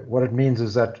 So what it means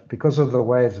is that because of the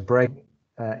waves break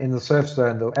in the surf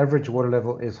zone, the average water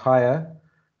level is higher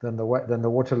than the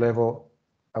water level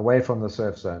away from the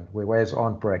surf zone, where waves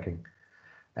aren't breaking.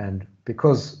 And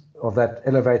because of that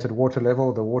elevated water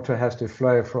level, the water has to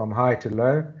flow from high to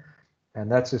low, and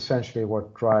that's essentially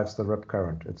what drives the rip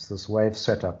current. It's this wave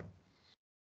setup.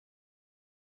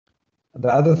 The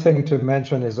other thing to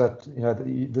mention is that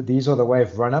these are the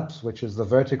wave run-ups, which is the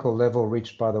vertical level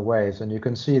reached by the waves, and you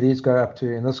can see these go up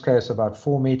to, in this case, about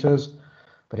 4 meters.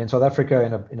 But in South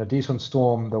Africa, in a decent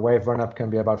storm, the wave run-up can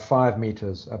be about 5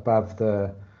 meters above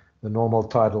the normal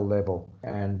tidal level.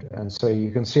 And so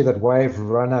you can see that wave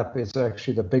run-up is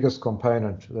actually the biggest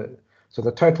component. So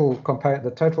the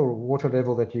total water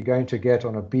level that you're going to get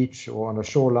on a beach or on a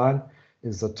shoreline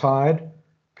is the tide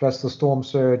plus the storm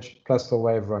surge plus the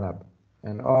wave run-up.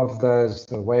 And of those,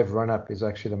 the wave run-up is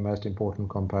actually the most important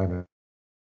component.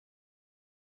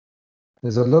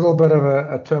 There's a little bit of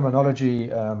a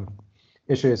terminology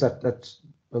issue, is that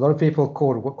a lot of people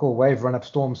call wave run-up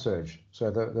storm surge.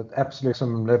 So the absolute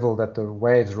maximum level that the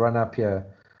waves run up here,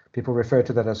 people refer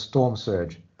to that as storm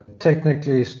surge.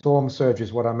 Technically, storm surge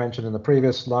is what I mentioned in the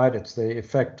previous slide. It's the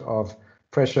effect of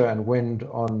pressure and wind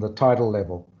on the tidal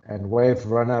level. And wave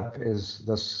run-up is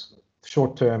this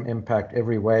short-term impact.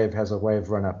 Every wave has a wave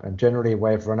run-up, and generally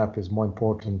wave run-up is more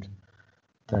important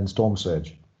than storm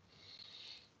surge.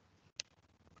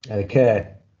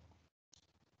 Okay.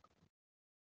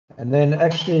 And then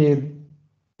actually,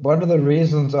 one of the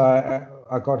reasons I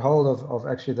got hold of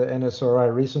actually the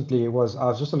NSRI recently was I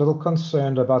was just a little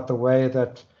concerned about the way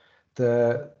that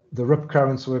the rip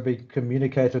currents were being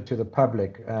communicated to the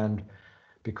public, and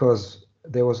because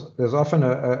there's often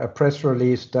a press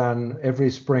release done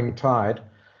every spring tide,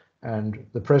 and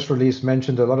the press release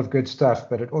mentioned a lot of good stuff,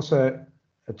 but it also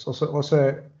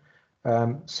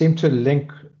seemed to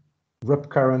link rip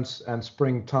currents and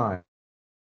spring tide,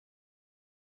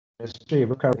 especially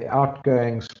the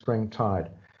outgoing spring tide.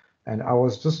 And I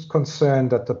was just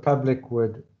concerned that the public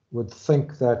would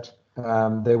think that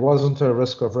there wasn't a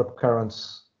risk of rip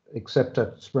currents except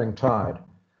at spring tide.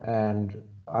 And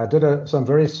I did some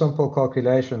very simple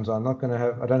calculations. I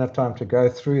don't have time to go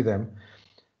through them,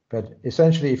 but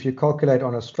essentially, if you calculate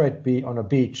on a straight on a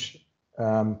beach,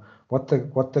 what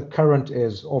the current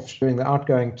is during the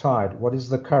outgoing tide, what is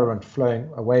the current flowing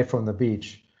away from the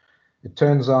beach? It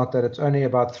turns out that it's only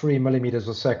about 3 millimeters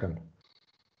a second,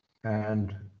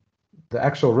 and the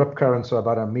actual rip currents are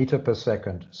about 1 meter per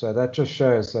second. So that just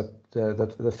shows that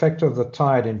the effect of the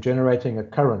tide in generating a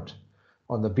current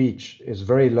on the beach is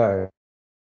very low,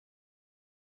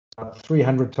 about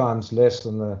 300 times less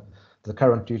than the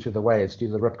current due to the waves, due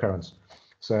to the rip currents.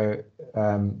 So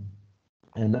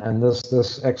and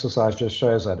this exercise just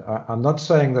shows that. I'm not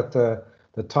saying that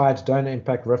the tides don't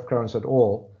impact rip currents at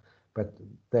all, but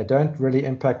they don't really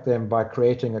impact them by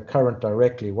creating a current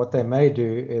directly. What they may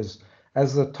do is,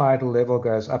 as the tidal level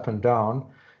goes up and down,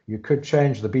 you could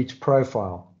change the beach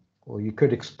profile, or you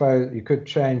could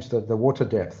change the water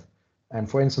depth. And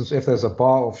for instance, if there's a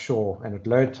bar offshore and at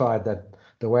low tide that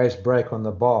the waves break on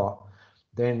the bar,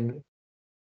 then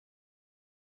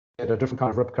a different kind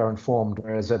of rip current formed,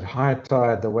 whereas at high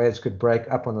tide the waves could break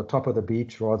up on the top of the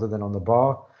beach rather than on the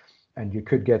bar, and you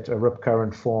could get a rip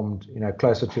current formed,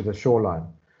 closer to the shoreline.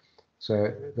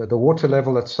 So the water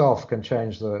level itself can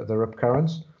change the rip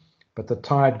currents, but the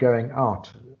tide going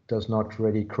out does not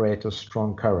really create a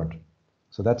strong current.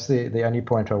 So that's the only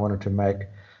point I wanted to make.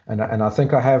 And I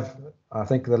think I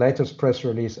think the latest press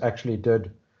release actually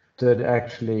did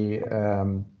actually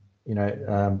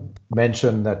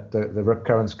mention that the rip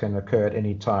currents can occur at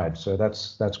any tide. So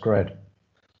that's great.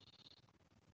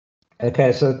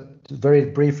 Okay, so very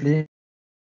briefly,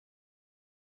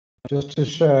 just to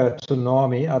show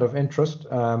tsunami out of interest,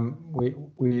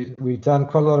 we've done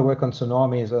quite a lot of work on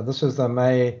tsunamis. This is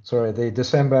the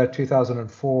December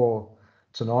 2004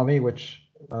 tsunami, which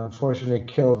unfortunately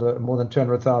killed more than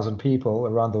 200,000 people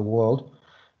around the world.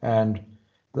 And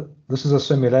this is a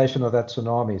simulation of that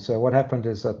tsunami. So what happened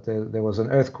is that there was an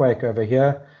earthquake over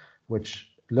here, which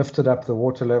lifted up the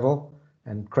water level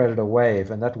and created a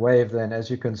wave. And that wave then, as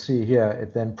you can see here,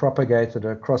 it then propagated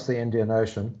across the Indian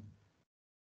Ocean,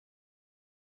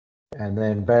 and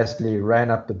then basically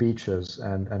ran up the beaches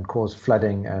and caused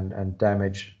flooding and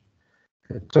damage.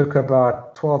 It took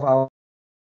about 12 hours.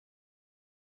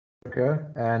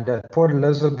 And at Port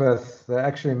Elizabeth, they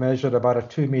actually measured about a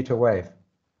 2-meter wave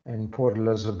in Port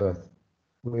Elizabeth.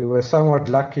 We were somewhat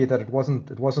lucky that it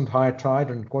wasn't high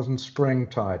tide and it wasn't spring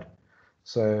tide.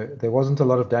 So there wasn't a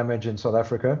lot of damage in South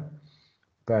Africa.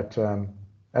 But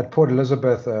at Port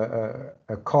Elizabeth,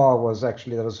 a car was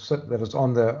actually that was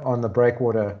on the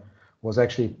breakwater was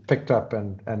actually picked up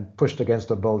and pushed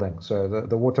against a building. So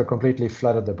the water completely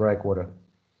flooded the breakwater.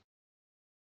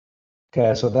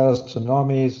 Okay, so that was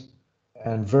tsunamis,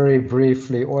 and very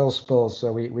briefly, oil spills.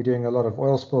 So we're doing a lot of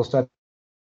oil spill study,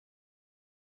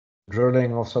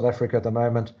 drilling off South Africa at the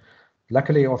moment.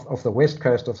 Luckily, off the west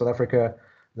coast of South Africa,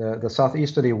 the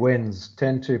southeasterly winds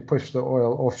tend to push the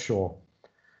oil offshore.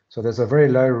 So there's a very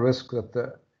low risk that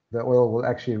the oil will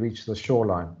actually reach the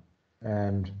shoreline.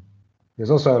 And there's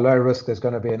also a low risk there's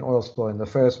going to be an oil spill in the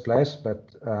first place,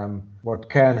 but what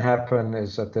can happen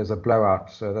is that there's a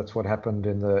blowout. So that's what happened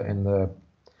in the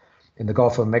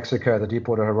Gulf of Mexico, the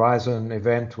Deepwater Horizon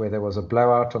event, where there was a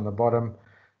blowout on the bottom,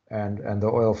 and the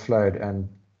oil flowed. And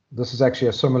this is actually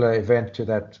a similar event to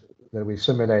that we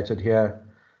simulated here.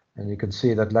 And you can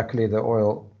see that luckily the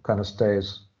oil kind of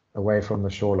stays away from the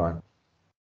shoreline.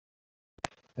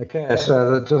 Okay,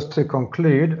 so just to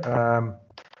conclude, I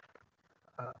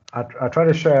try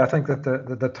to show, I think that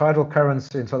the tidal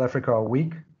currents in South Africa are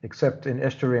weak, except in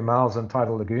estuary mouths and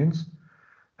tidal lagoons.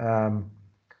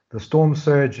 The storm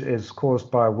surge is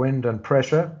caused by wind and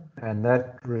pressure, and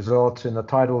that results in the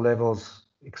tidal levels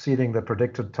exceeding the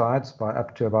predicted tides by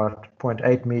up to about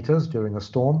 0.8 meters during a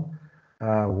storm.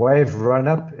 Wave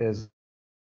run-up is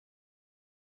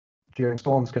during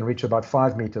storms can reach about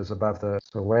 5 meters above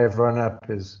so wave run-up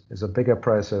is a bigger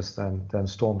process than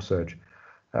storm surge.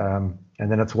 And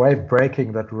then it's wave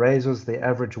breaking that raises the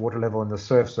average water level in the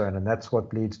surf zone, and that's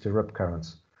what leads to rip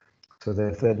currents. So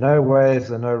if there are no waves,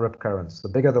 there are no rip currents. The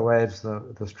bigger the waves,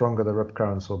 the stronger the rip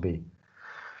currents will be.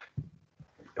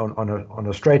 On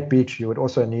a straight beach, you would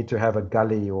also need to have a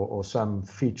gully or some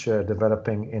feature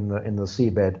developing in the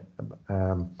seabed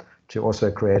to also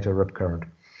create a rip current.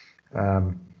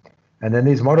 And then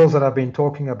these models that I've been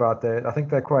talking about, I think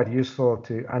they're quite useful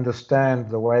to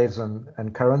understand the waves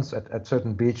and currents at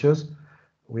certain beaches.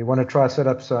 We want to try to set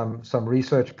up some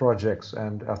research projects,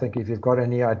 and I think if you've got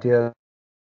any idea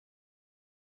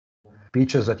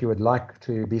beaches that you would like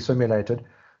to be simulated,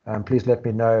 please let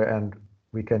me know, and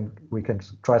we can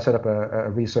try to set up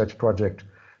a research project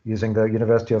using the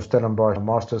University of Stellenbosch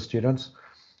master's students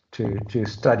to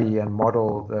study and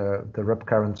model the rip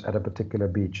currents at a particular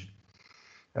beach.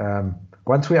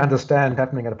 Once we understand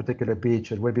happening at a particular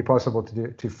beach, it would be possible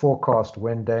to forecast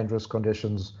when dangerous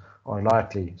conditions are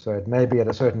likely. So it may be at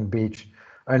a certain beach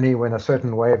only when a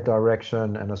certain wave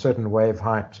direction and a certain wave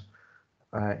height,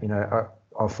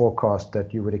 are forecast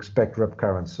that you would expect rip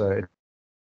currents. So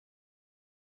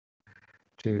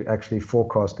to actually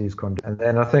forecast these conditions. And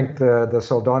then I think the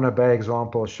Saldanha Bay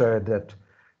example showed that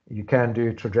you can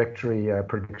do trajectory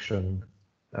prediction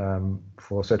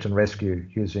for search and rescue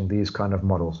using these kind of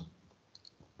models.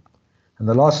 And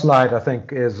the last slide, I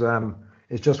think, is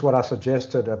just what I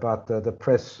suggested about the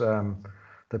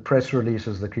press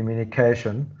releases, the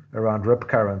communication around rip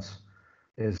currents,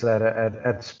 is that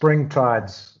at spring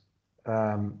tides,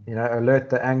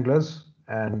 alert the anglers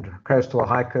and coastal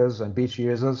hikers and beach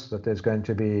users that there's going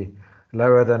to be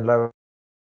lower than low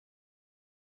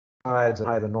tides and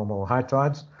higher than normal high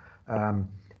tides.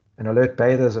 And alert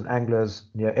bathers and anglers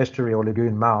near estuary or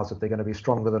lagoon mouths that they're going to be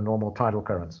stronger than normal tidal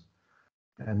currents.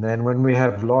 And then when we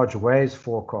have large waves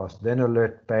forecast, then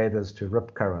alert bathers to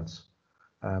rip currents,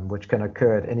 which can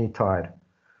occur at any tide.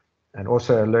 And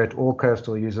also alert all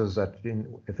coastal users that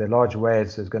if they're large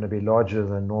waves, there's going to be larger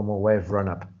than normal wave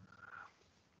run-up.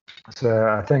 So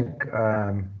I think,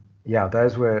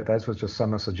 those were just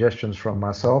some suggestions from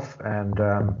myself. And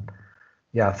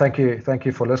thank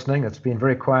you for listening. It's been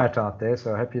very quiet out there,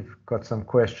 so I hope you've got some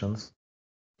questions.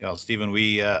 Yeah, Stephen,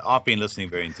 we have been listening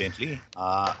very intently.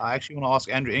 I actually want to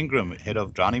ask Andrew Ingram, Head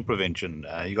of Drowning Prevention.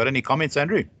 You got any comments,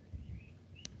 Andrew?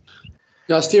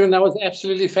 Yeah, Stephen, that was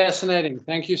absolutely fascinating.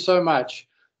 Thank you so much.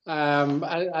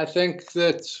 I think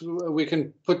that we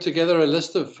can put together a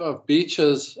list of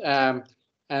beaches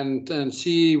and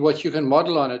see what you can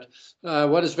model on it.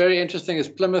 What is very interesting is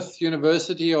Plymouth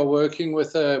University are working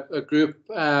with a group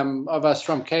of us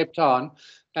from Cape Town,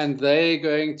 and they're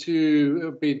going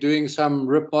to be doing some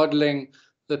rip modeling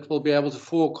that will be able to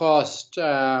forecast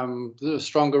the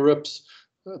stronger rips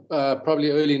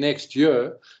probably early next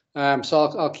year.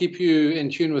 So I'll keep you in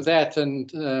tune with that, and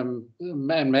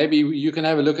maybe you can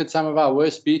have a look at some of our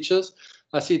worst beaches.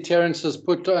 I see Terence has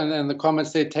put in the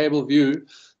comments there table view.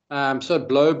 So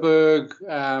Bloberg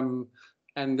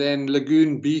and then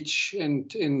Lagoon Beach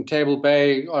in Table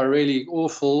Bay are really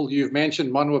awful. You've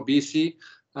mentioned Monwabisi,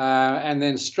 and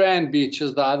then Strand Beach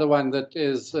is the other one that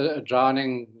is a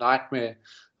drowning nightmare.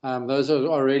 Those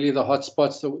are really the hot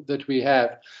spots that we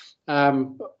have.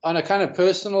 On a kind of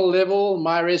personal level,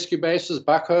 my rescue base is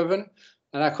Buckhoven,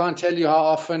 and I can't tell you how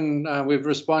often we've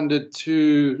responded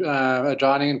to a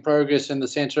drowning in progress in the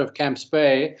center of Camps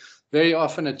Bay, very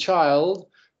often a child,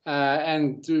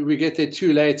 and we get there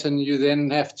too late, and you then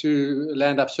have to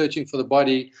land up searching for the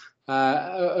body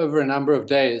over a number of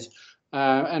days.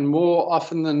 And more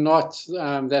often than not,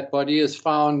 that body is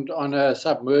found on a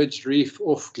submerged reef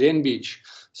off Glen Beach.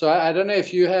 So I don't know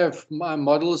if you have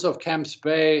models of Camps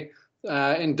Bay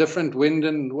in different wind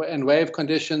and wave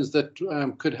conditions that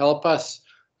could help us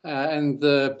and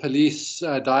the police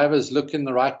divers look in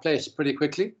the right place pretty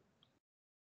quickly.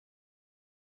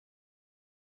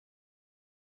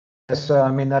 Yes,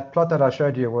 I mean, that plot that I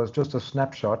showed you was just a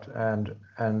snapshot, and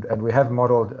we have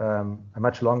modeled a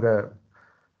much longer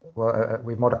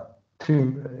we've modeled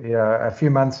a few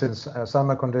months in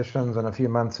summer conditions and a few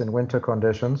months in winter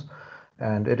conditions,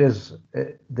 and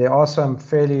there are some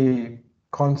fairly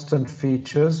constant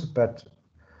features, but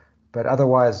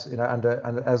otherwise,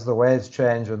 as the waves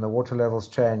change and the water levels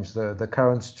change, the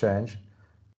currents change.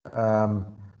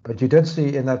 But you did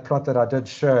see in that plot that I did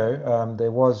show,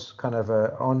 there was kind of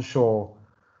an onshore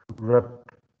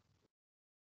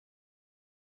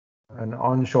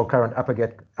current up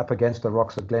against the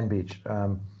rocks at Glen Beach,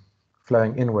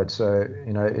 flowing inward. So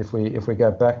if we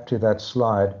go back to that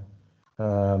slide,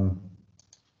 but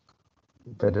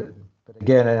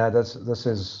again, this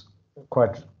is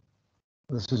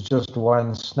just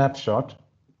one snapshot,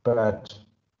 but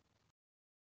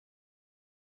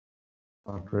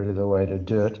not really the way to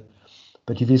do it.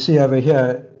 But if you see over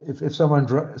here, if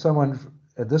someone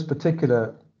at this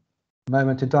particular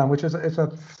moment in time, which is it's a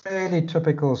fairly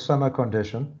typical summer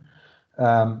condition,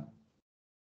 got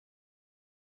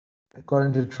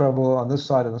into trouble on this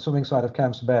side, on the swimming side of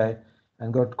Camps Bay,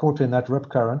 and got caught in that rip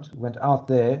current, went out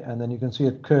there, and then you can see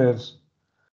it curves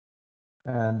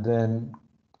and then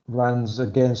runs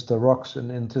against the rocks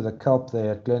and into the kelp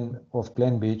there at off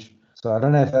Glen Beach. So I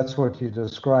don't know if that's what you're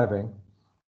describing.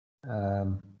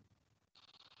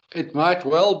 It might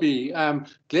well be.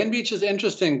 Glen Beach is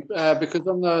interesting because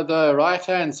on the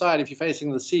right-hand side, if you're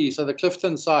facing the sea, so the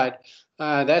Clifton side,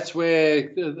 that's where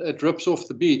it rips off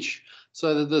the beach.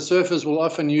 So the surfers will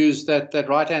often use that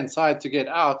right-hand side to get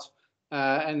out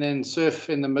and then surf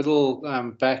in the middle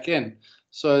back in.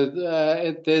 So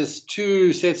there's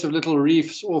two sets of little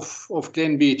reefs off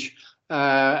Glen Beach.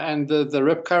 And the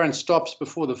rip current stops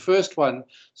before the first one,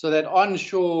 so that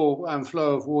onshore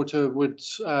flow of water would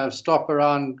stop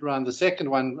around the second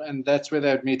one, and that's where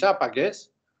they would meet up, I guess.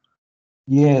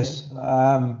 Yes,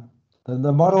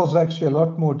 the model is actually a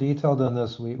lot more detailed than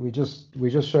this. We're just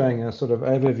showing a sort of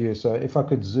overview. So if I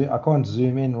could zoom, I can't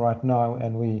zoom in right now,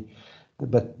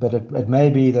 but it may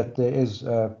be that there is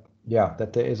a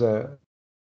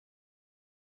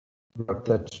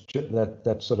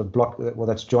that sort of block, well,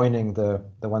 that's joining the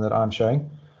one that I'm showing,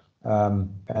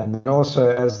 and also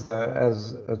as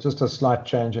just a slight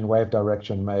change in wave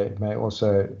direction may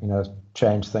also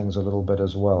change things a little bit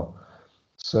as well.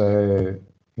 So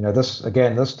this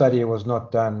study was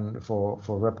not done for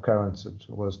rip currents; it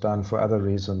was done for other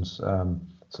reasons.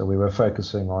 So we were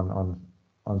focusing on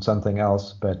something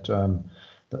else, but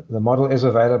the model is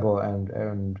available,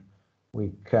 and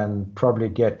we can probably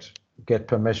get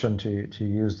permission to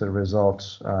use the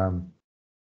results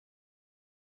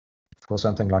for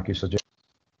something like you suggest.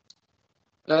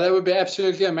 That would be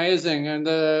absolutely amazing, and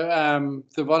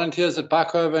the volunteers at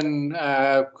Buckhoven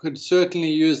could certainly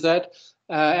use that,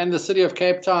 and the City of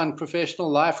Cape Town professional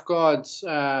lifeguards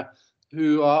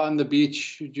who are on the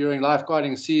beach during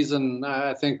lifeguarding season,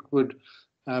 I think would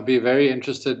be very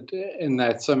interested in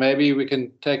that. So maybe we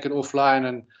can take it offline,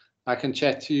 and I can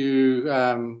chat to you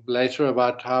later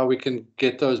about how we can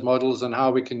get those models and how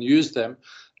we can use them.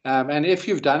 And if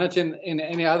you've done it in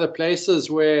any other places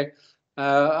where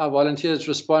our volunteers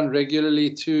respond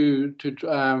regularly to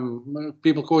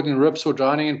people caught in rips or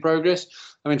drowning in progress.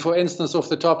 I mean, for instance, off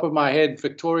the top of my head,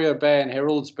 Victoria Bay and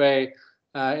Herald's Bay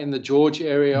in the George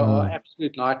area are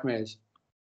absolute nightmares.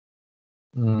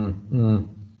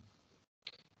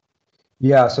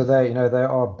 Yeah, so they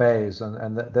are bays,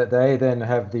 and they then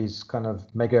have these kind of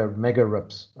mega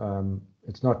rips.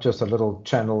 It's not just a little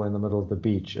channel in the middle of the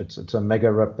beach. It's a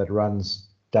mega rip that runs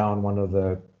down one of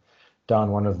the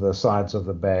sides of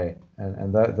the bay,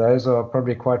 and those are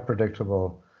probably quite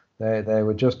predictable. They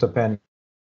would just depend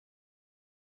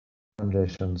on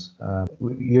conditions.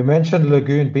 You mentioned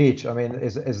Lagoon Beach. I mean,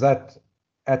 is that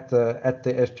at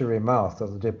the estuary mouth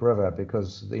of the Dip River?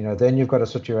 Because then you've got a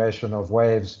situation of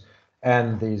waves.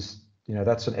 And these,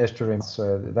 that's an estuary,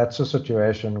 so that's a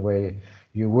situation where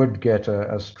you would get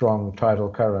a strong tidal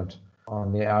current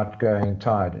on the outgoing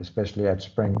tide, especially at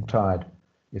spring tide,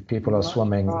 if people are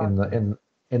swimming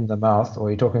in the mouth. Or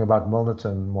are you talking about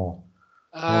Milnerton more?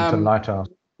 Milnerton Lighthouse.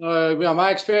 My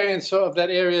experience of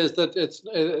that area is that it's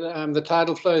the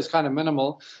tidal flow is kind of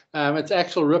minimal. It's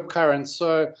actual rip currents.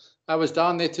 So I was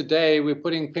down there today. We're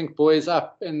putting pink buoys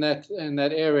up in that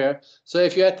area. So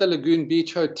if you're at the Lagoon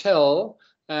Beach Hotel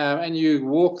and you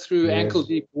walk through ankle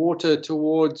deep water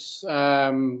towards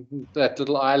that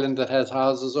little island that has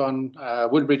houses on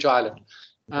Woodbridge Island.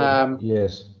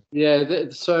 Yes. Yeah.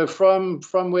 So from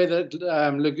where the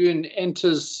lagoon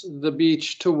enters the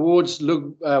beach towards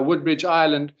Woodbridge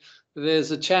Island,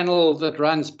 there's a channel that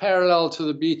runs parallel to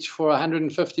the beach for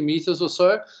 150 meters or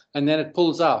so, and then it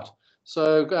pulls out.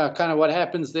 So kind of what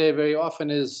happens there very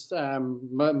often is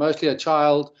mostly a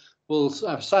child will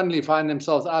suddenly find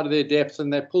themselves out of their depth,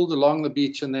 and they're pulled along the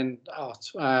beach and then out.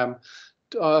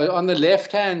 On the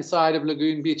left-hand side of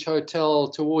Lagoon Beach Hotel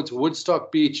towards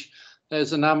Woodstock Beach,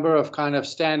 there's a number of kind of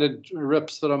standard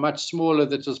rips that are much smaller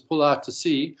that just pull out to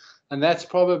sea. And that's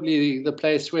probably the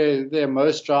place where there are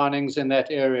most drownings in that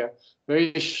area.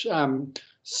 Very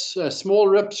small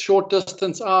rips, short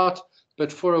distance out,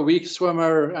 but for a weak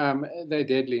swimmer, they're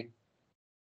deadly.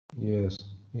 Yes,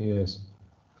 yes.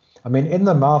 I mean, in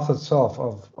the mouth itself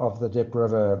of the Dip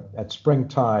River at spring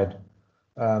tide,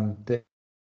 there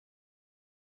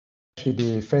actually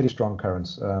be fairly strong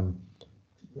currents.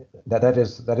 That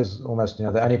is almost, you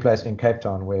know, the only place in Cape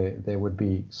Town where there would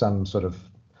be some sort of,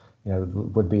 you know,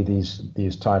 would be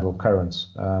these tidal currents.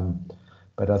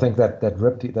 But I think that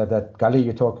that gully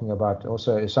you're talking about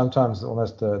also is sometimes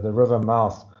almost the river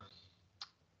mouth.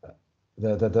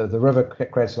 The river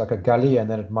creates like a gully and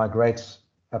then it migrates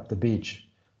up the beach.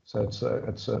 So it's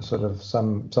a sort of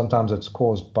sometimes it's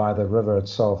caused by the river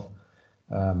itself.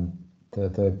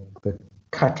 The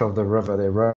cut of the river,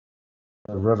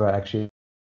 the river actually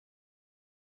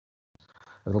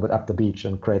a little bit up the beach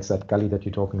and creates that gully that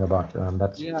you're talking about.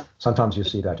 Sometimes you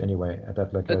see that anyway at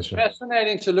that location. It's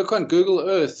fascinating to look on Google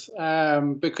Earth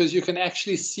because you can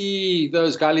actually see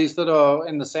those gullies that are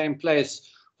in the same place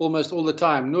almost all the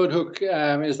time. Noordhoek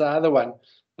is the other one.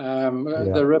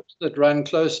 The rips that run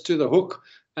close to the hook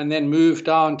and then move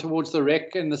down towards the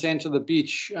wreck in the center of the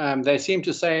beach. They seem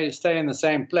to stay in the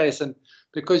same place, and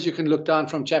because you can look down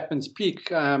from Chapman's Peak,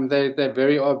 they're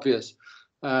very obvious.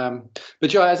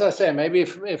 But yeah, as I say, maybe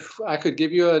if I could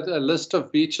give you a list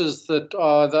of beaches that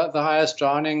are the highest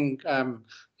drowning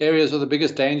areas or the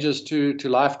biggest dangers to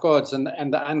lifeguards and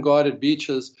the unguarded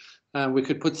beaches, we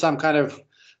could put some kind of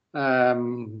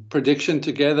prediction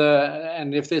together.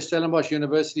 And if there's Stellenbosch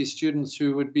University students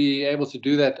who would be able to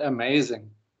do that, amazing.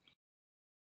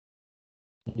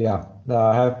 Yeah, no,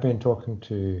 I have been talking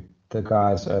to the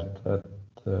guys at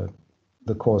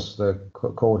the course, the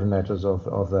coordinators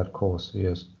of that course,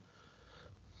 yes.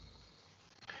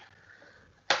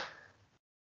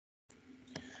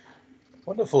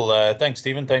 Wonderful. Thanks,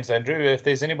 Stephen. Thanks, Andrew. If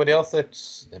there's anybody else that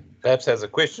perhaps has a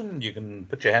question, you can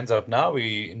put your hands up now.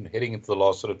 We're heading into the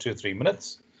last sort of 2 or 3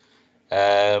 minutes.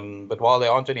 But while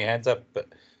there aren't any hands up,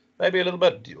 maybe a little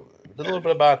bit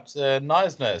about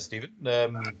Knysna, Stephen.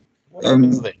 What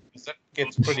happens there? That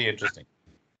gets pretty interesting.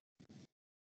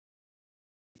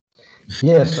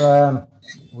 Yes,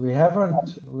 we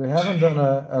haven't done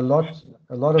a lot of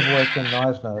work in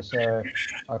Knysna, so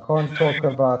I can't talk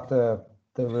about the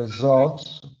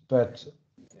results. But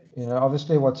you know,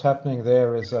 obviously, what's happening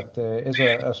there is that there is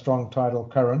a strong tidal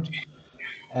current,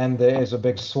 and there is a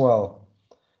big swell.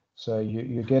 So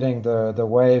you're getting the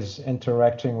waves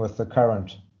interacting with the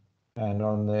current, and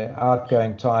on the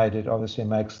outgoing tide, it obviously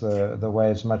makes the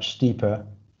waves much steeper,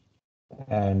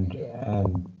 and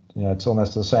you know, it's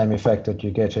almost the same effect that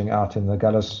you're getting out in the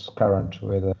Gullis current,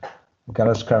 where the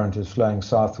Gullis current is flowing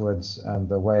southwards and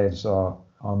the waves are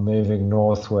moving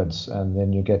northwards, and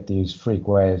then you get these freak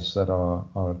waves that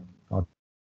are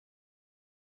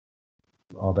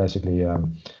basically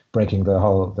breaking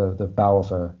the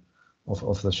bow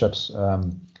of the ships.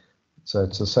 So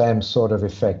it's the same sort of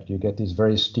effect. You get these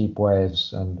very steep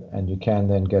waves, and you can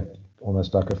then get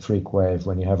almost like a freak wave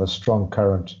when you have a strong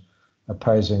current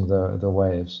opposing the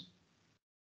waves.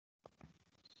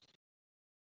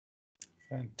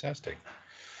 Fantastic.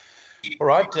 All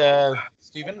right,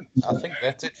 Stephen, I think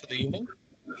that's it for the evening.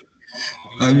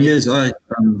 Yes,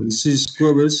 this is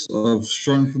Cobus of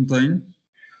Strongfontein.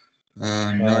 We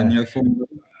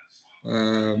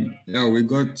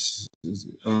got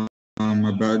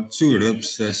about 2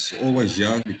 rips. That's always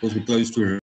because we're close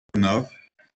to enough.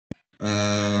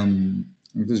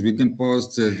 This weekend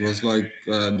past, it was like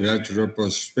that rip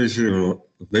was especially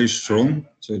very strong,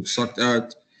 so it sucked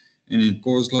out, and it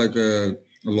caused like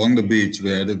along the beach we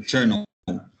had a channel,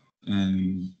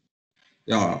 and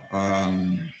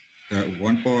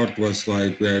one part was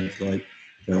like we had like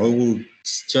the whole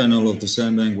channel of the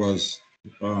sandbank was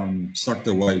sucked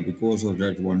away because of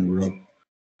that one rip.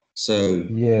 So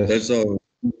yes, that's our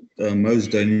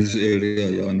most dangerous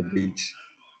area on the beach.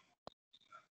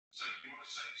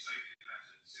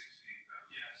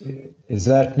 Is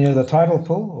that near the tidal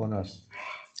pool or not?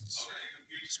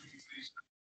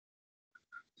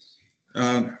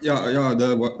 And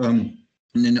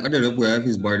then the other rip we have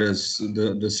is by the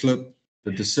slip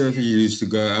that the surfer used to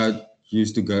go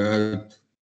out.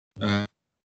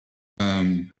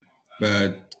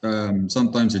 But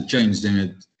sometimes it changed and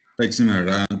it takes them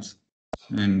around,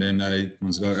 and then they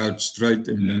must go out straight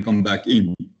and then come back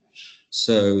in.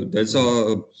 So that's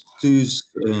our two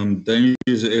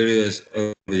dangerous areas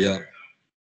over here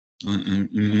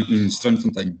in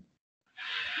Strandfontein.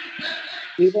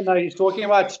 Even though he's talking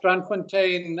about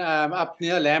Strandfontein up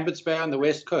near Lambert's Bay on the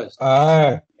west coast.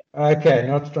 Oh, okay,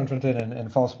 not Strandfontein in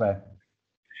False Bay.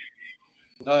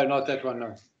 No, not that one,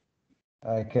 no.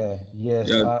 Okay, yes,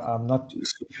 Yeah. I'm not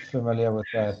familiar with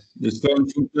that. The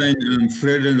Strandfontein and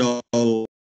Vredendal.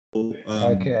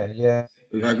 Okay, yeah.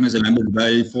 Agnes and Lambert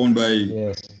Bay, Fawn Bay.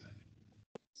 Yes.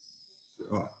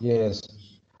 Oh. Yes.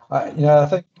 I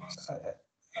think.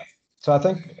 So I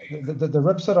think the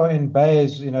rips that are in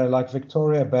bays, like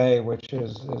Victoria Bay, which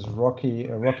is a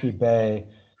rocky bay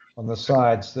on the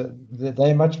sides,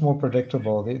 they're much more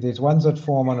predictable. These ones that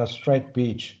form on a straight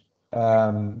beach,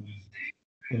 even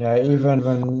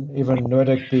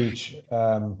Nordic beach,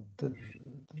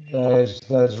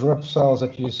 those rip cells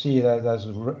that you see,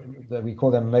 that we call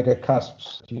them mega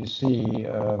cusps, that you see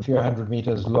a few 100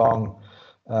 meters long,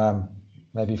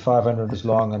 maybe 500 meters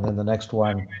long, and then the next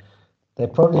one. They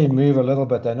probably move a little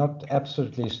bit. They're not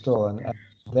absolutely still, and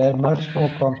they're much more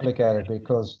complicated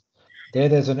because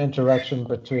there's an interaction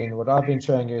between, what I've been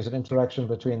showing you is an interaction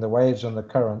between the waves and the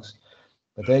currents,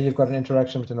 but there you've got an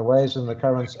interaction between the waves and the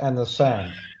currents and the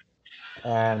sand.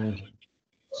 And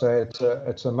so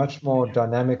it's a much more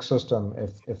dynamic system.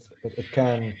 If it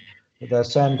can, the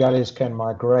sand gullies can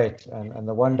migrate, and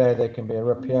the one day there can be a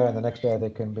rip here, and the next day there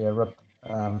can be a rip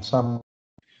some.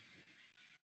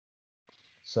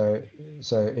 So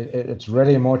it's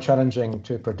really more challenging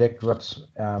to predict rips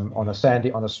on a sandy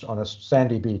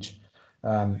beach,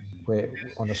 on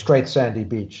a straight sandy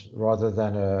beach, rather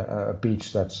than a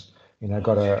beach that's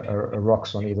got a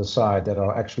rocks on either side that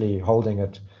are actually holding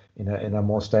it in a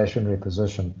more stationary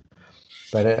position.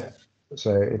 But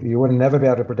you would never be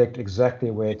able to predict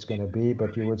exactly where it's going to be,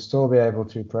 but you would still be able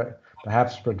to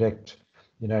perhaps predict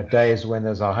days when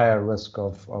there's a higher risk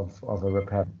of a rip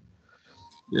happening.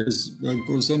 Yes,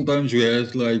 because sometimes we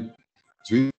have like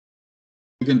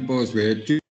weekend pass, we had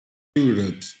two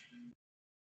rips,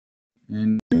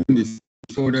 and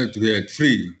before that we had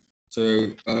 3.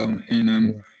 So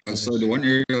so the one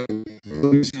area,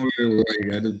 small area where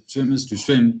I had the swimmers to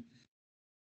swim,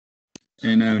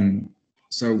 and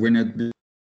so when it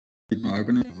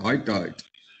high tide,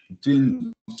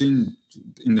 in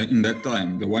that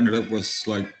time, the one rip was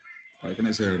like, how can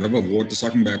I say, a rip of water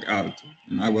sucking back out,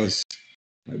 and I was.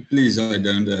 Please, I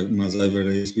must have a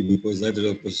rescue, because that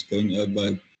rope was going out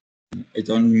by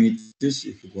 800 meters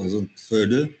if it wasn't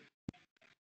further.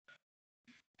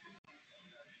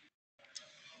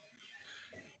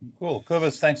 Cool,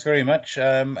 Kobus, thanks very much.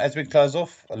 As we close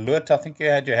off, Luert, I think you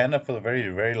had your hand up for the very,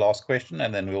 very last question,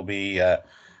 and then we'll be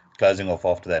closing off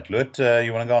after that. Luert,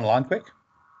 you want to go online quick?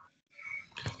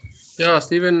 Yeah,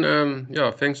 Stephen.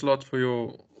 Thanks a lot for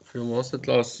your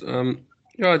masterclass.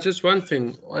 Just one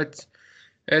thing.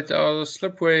 At our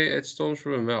slipway at Storms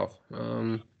River Mouth,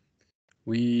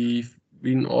 we've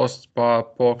been asked by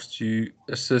parks to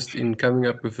assist in coming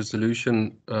up with a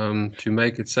solution to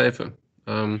make it safer.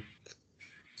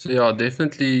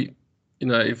 Definitely,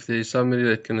 if there's somebody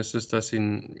that can assist us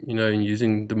in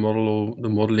using the model or the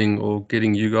modeling, or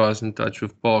getting you guys in touch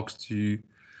with parks to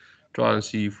try and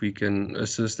see if we can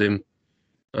assist them.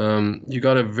 You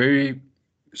got a very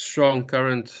strong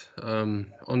current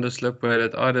on the slipway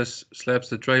that either slaps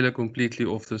the trailer completely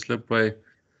off the slipway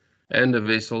and the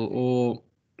vessel, or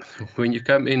when you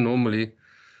come in normally,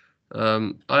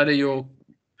 either your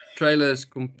trailer is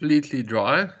completely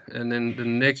dry, and then the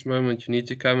next moment you need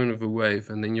to come in with a wave,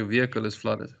 and then your vehicle is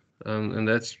flooded, and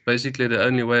that's basically the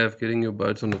only way of getting your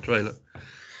boat on the trailer.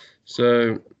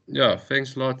 So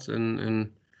thanks a lot,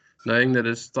 and knowing that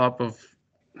this type of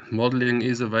modeling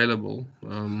is available,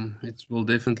 it will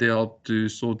definitely help to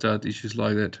sort out issues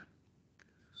like that.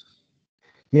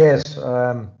 Yes,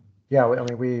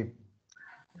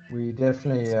 we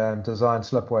definitely design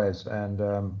slipways,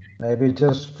 and maybe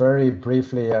just very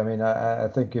briefly, I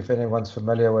think if anyone's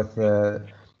familiar with the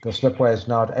slipways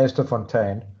now at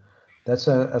Esterfontein, that's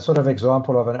a sort of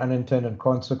example of an unintended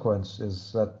consequence,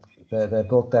 is that they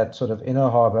built that sort of inner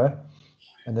harbor,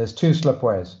 and there's 2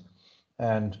 slipways,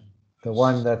 and the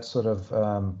one that's sort of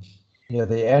near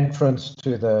the entrance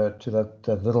to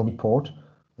the little port,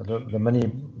 the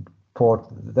mini port,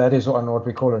 that is on what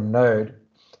we call a node.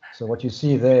 So what you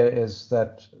see there is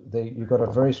that you've got a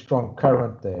very strong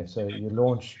current there. So you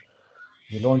launch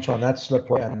on that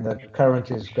slipway, and the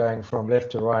current is going from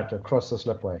left to right across the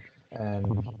slipway.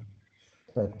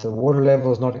 But the water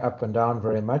level is not up and down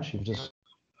very much. You've just,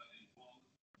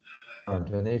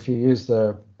 and if you use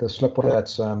the slipway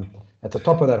that's at the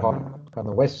top of that harbor on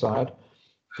the west side,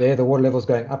 there the water level is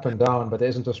going up and down, but there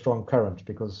isn't a strong current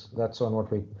because that's on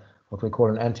what we call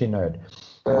an antinode.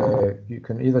 You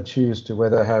can either choose to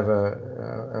whether have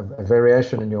a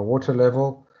variation in your water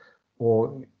level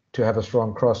or to have a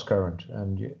strong cross current.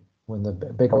 And when the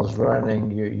beagle's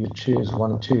running, you choose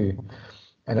 1, 2.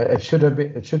 And it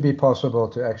should be possible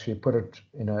to actually put it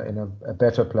in a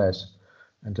better place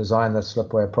and design the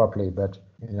slipway properly. But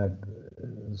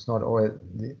there's not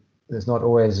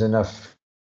always enough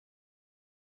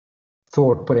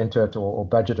thought put into it or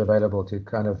budget available to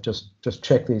kind of just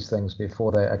check these things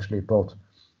before they're actually built.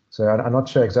 So I'm not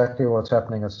sure exactly what's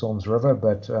happening at Storms River,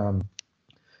 but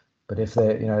if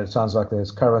there, it sounds like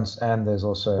there's currents and there's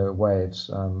also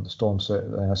waves,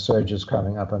 surges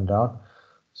coming up and down.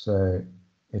 So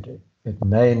it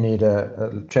may need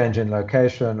a change in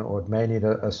location, or it may need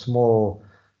a small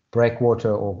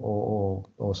breakwater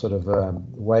or sort of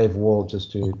wave wall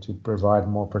just to provide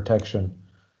more protection.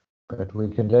 But we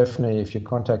can definitely, if you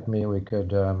contact me, we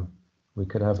could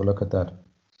have a look at that.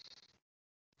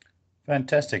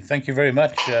 Fantastic. Thank you very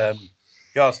much.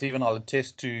 Yeah, Stephen, I'll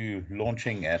attest to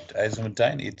launching at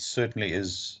Azimuthine. It certainly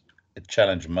is a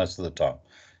challenge most of the time.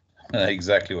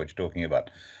 Exactly what you're talking about.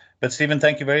 But Stephen,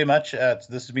 thank you very much. This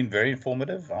has been very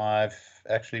informative. I've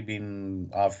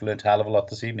learned a hell of a lot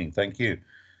this evening. Thank you.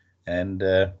 And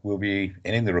we'll be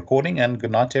ending the recording, and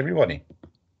good night to everybody.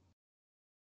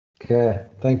 Okay,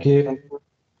 thank you.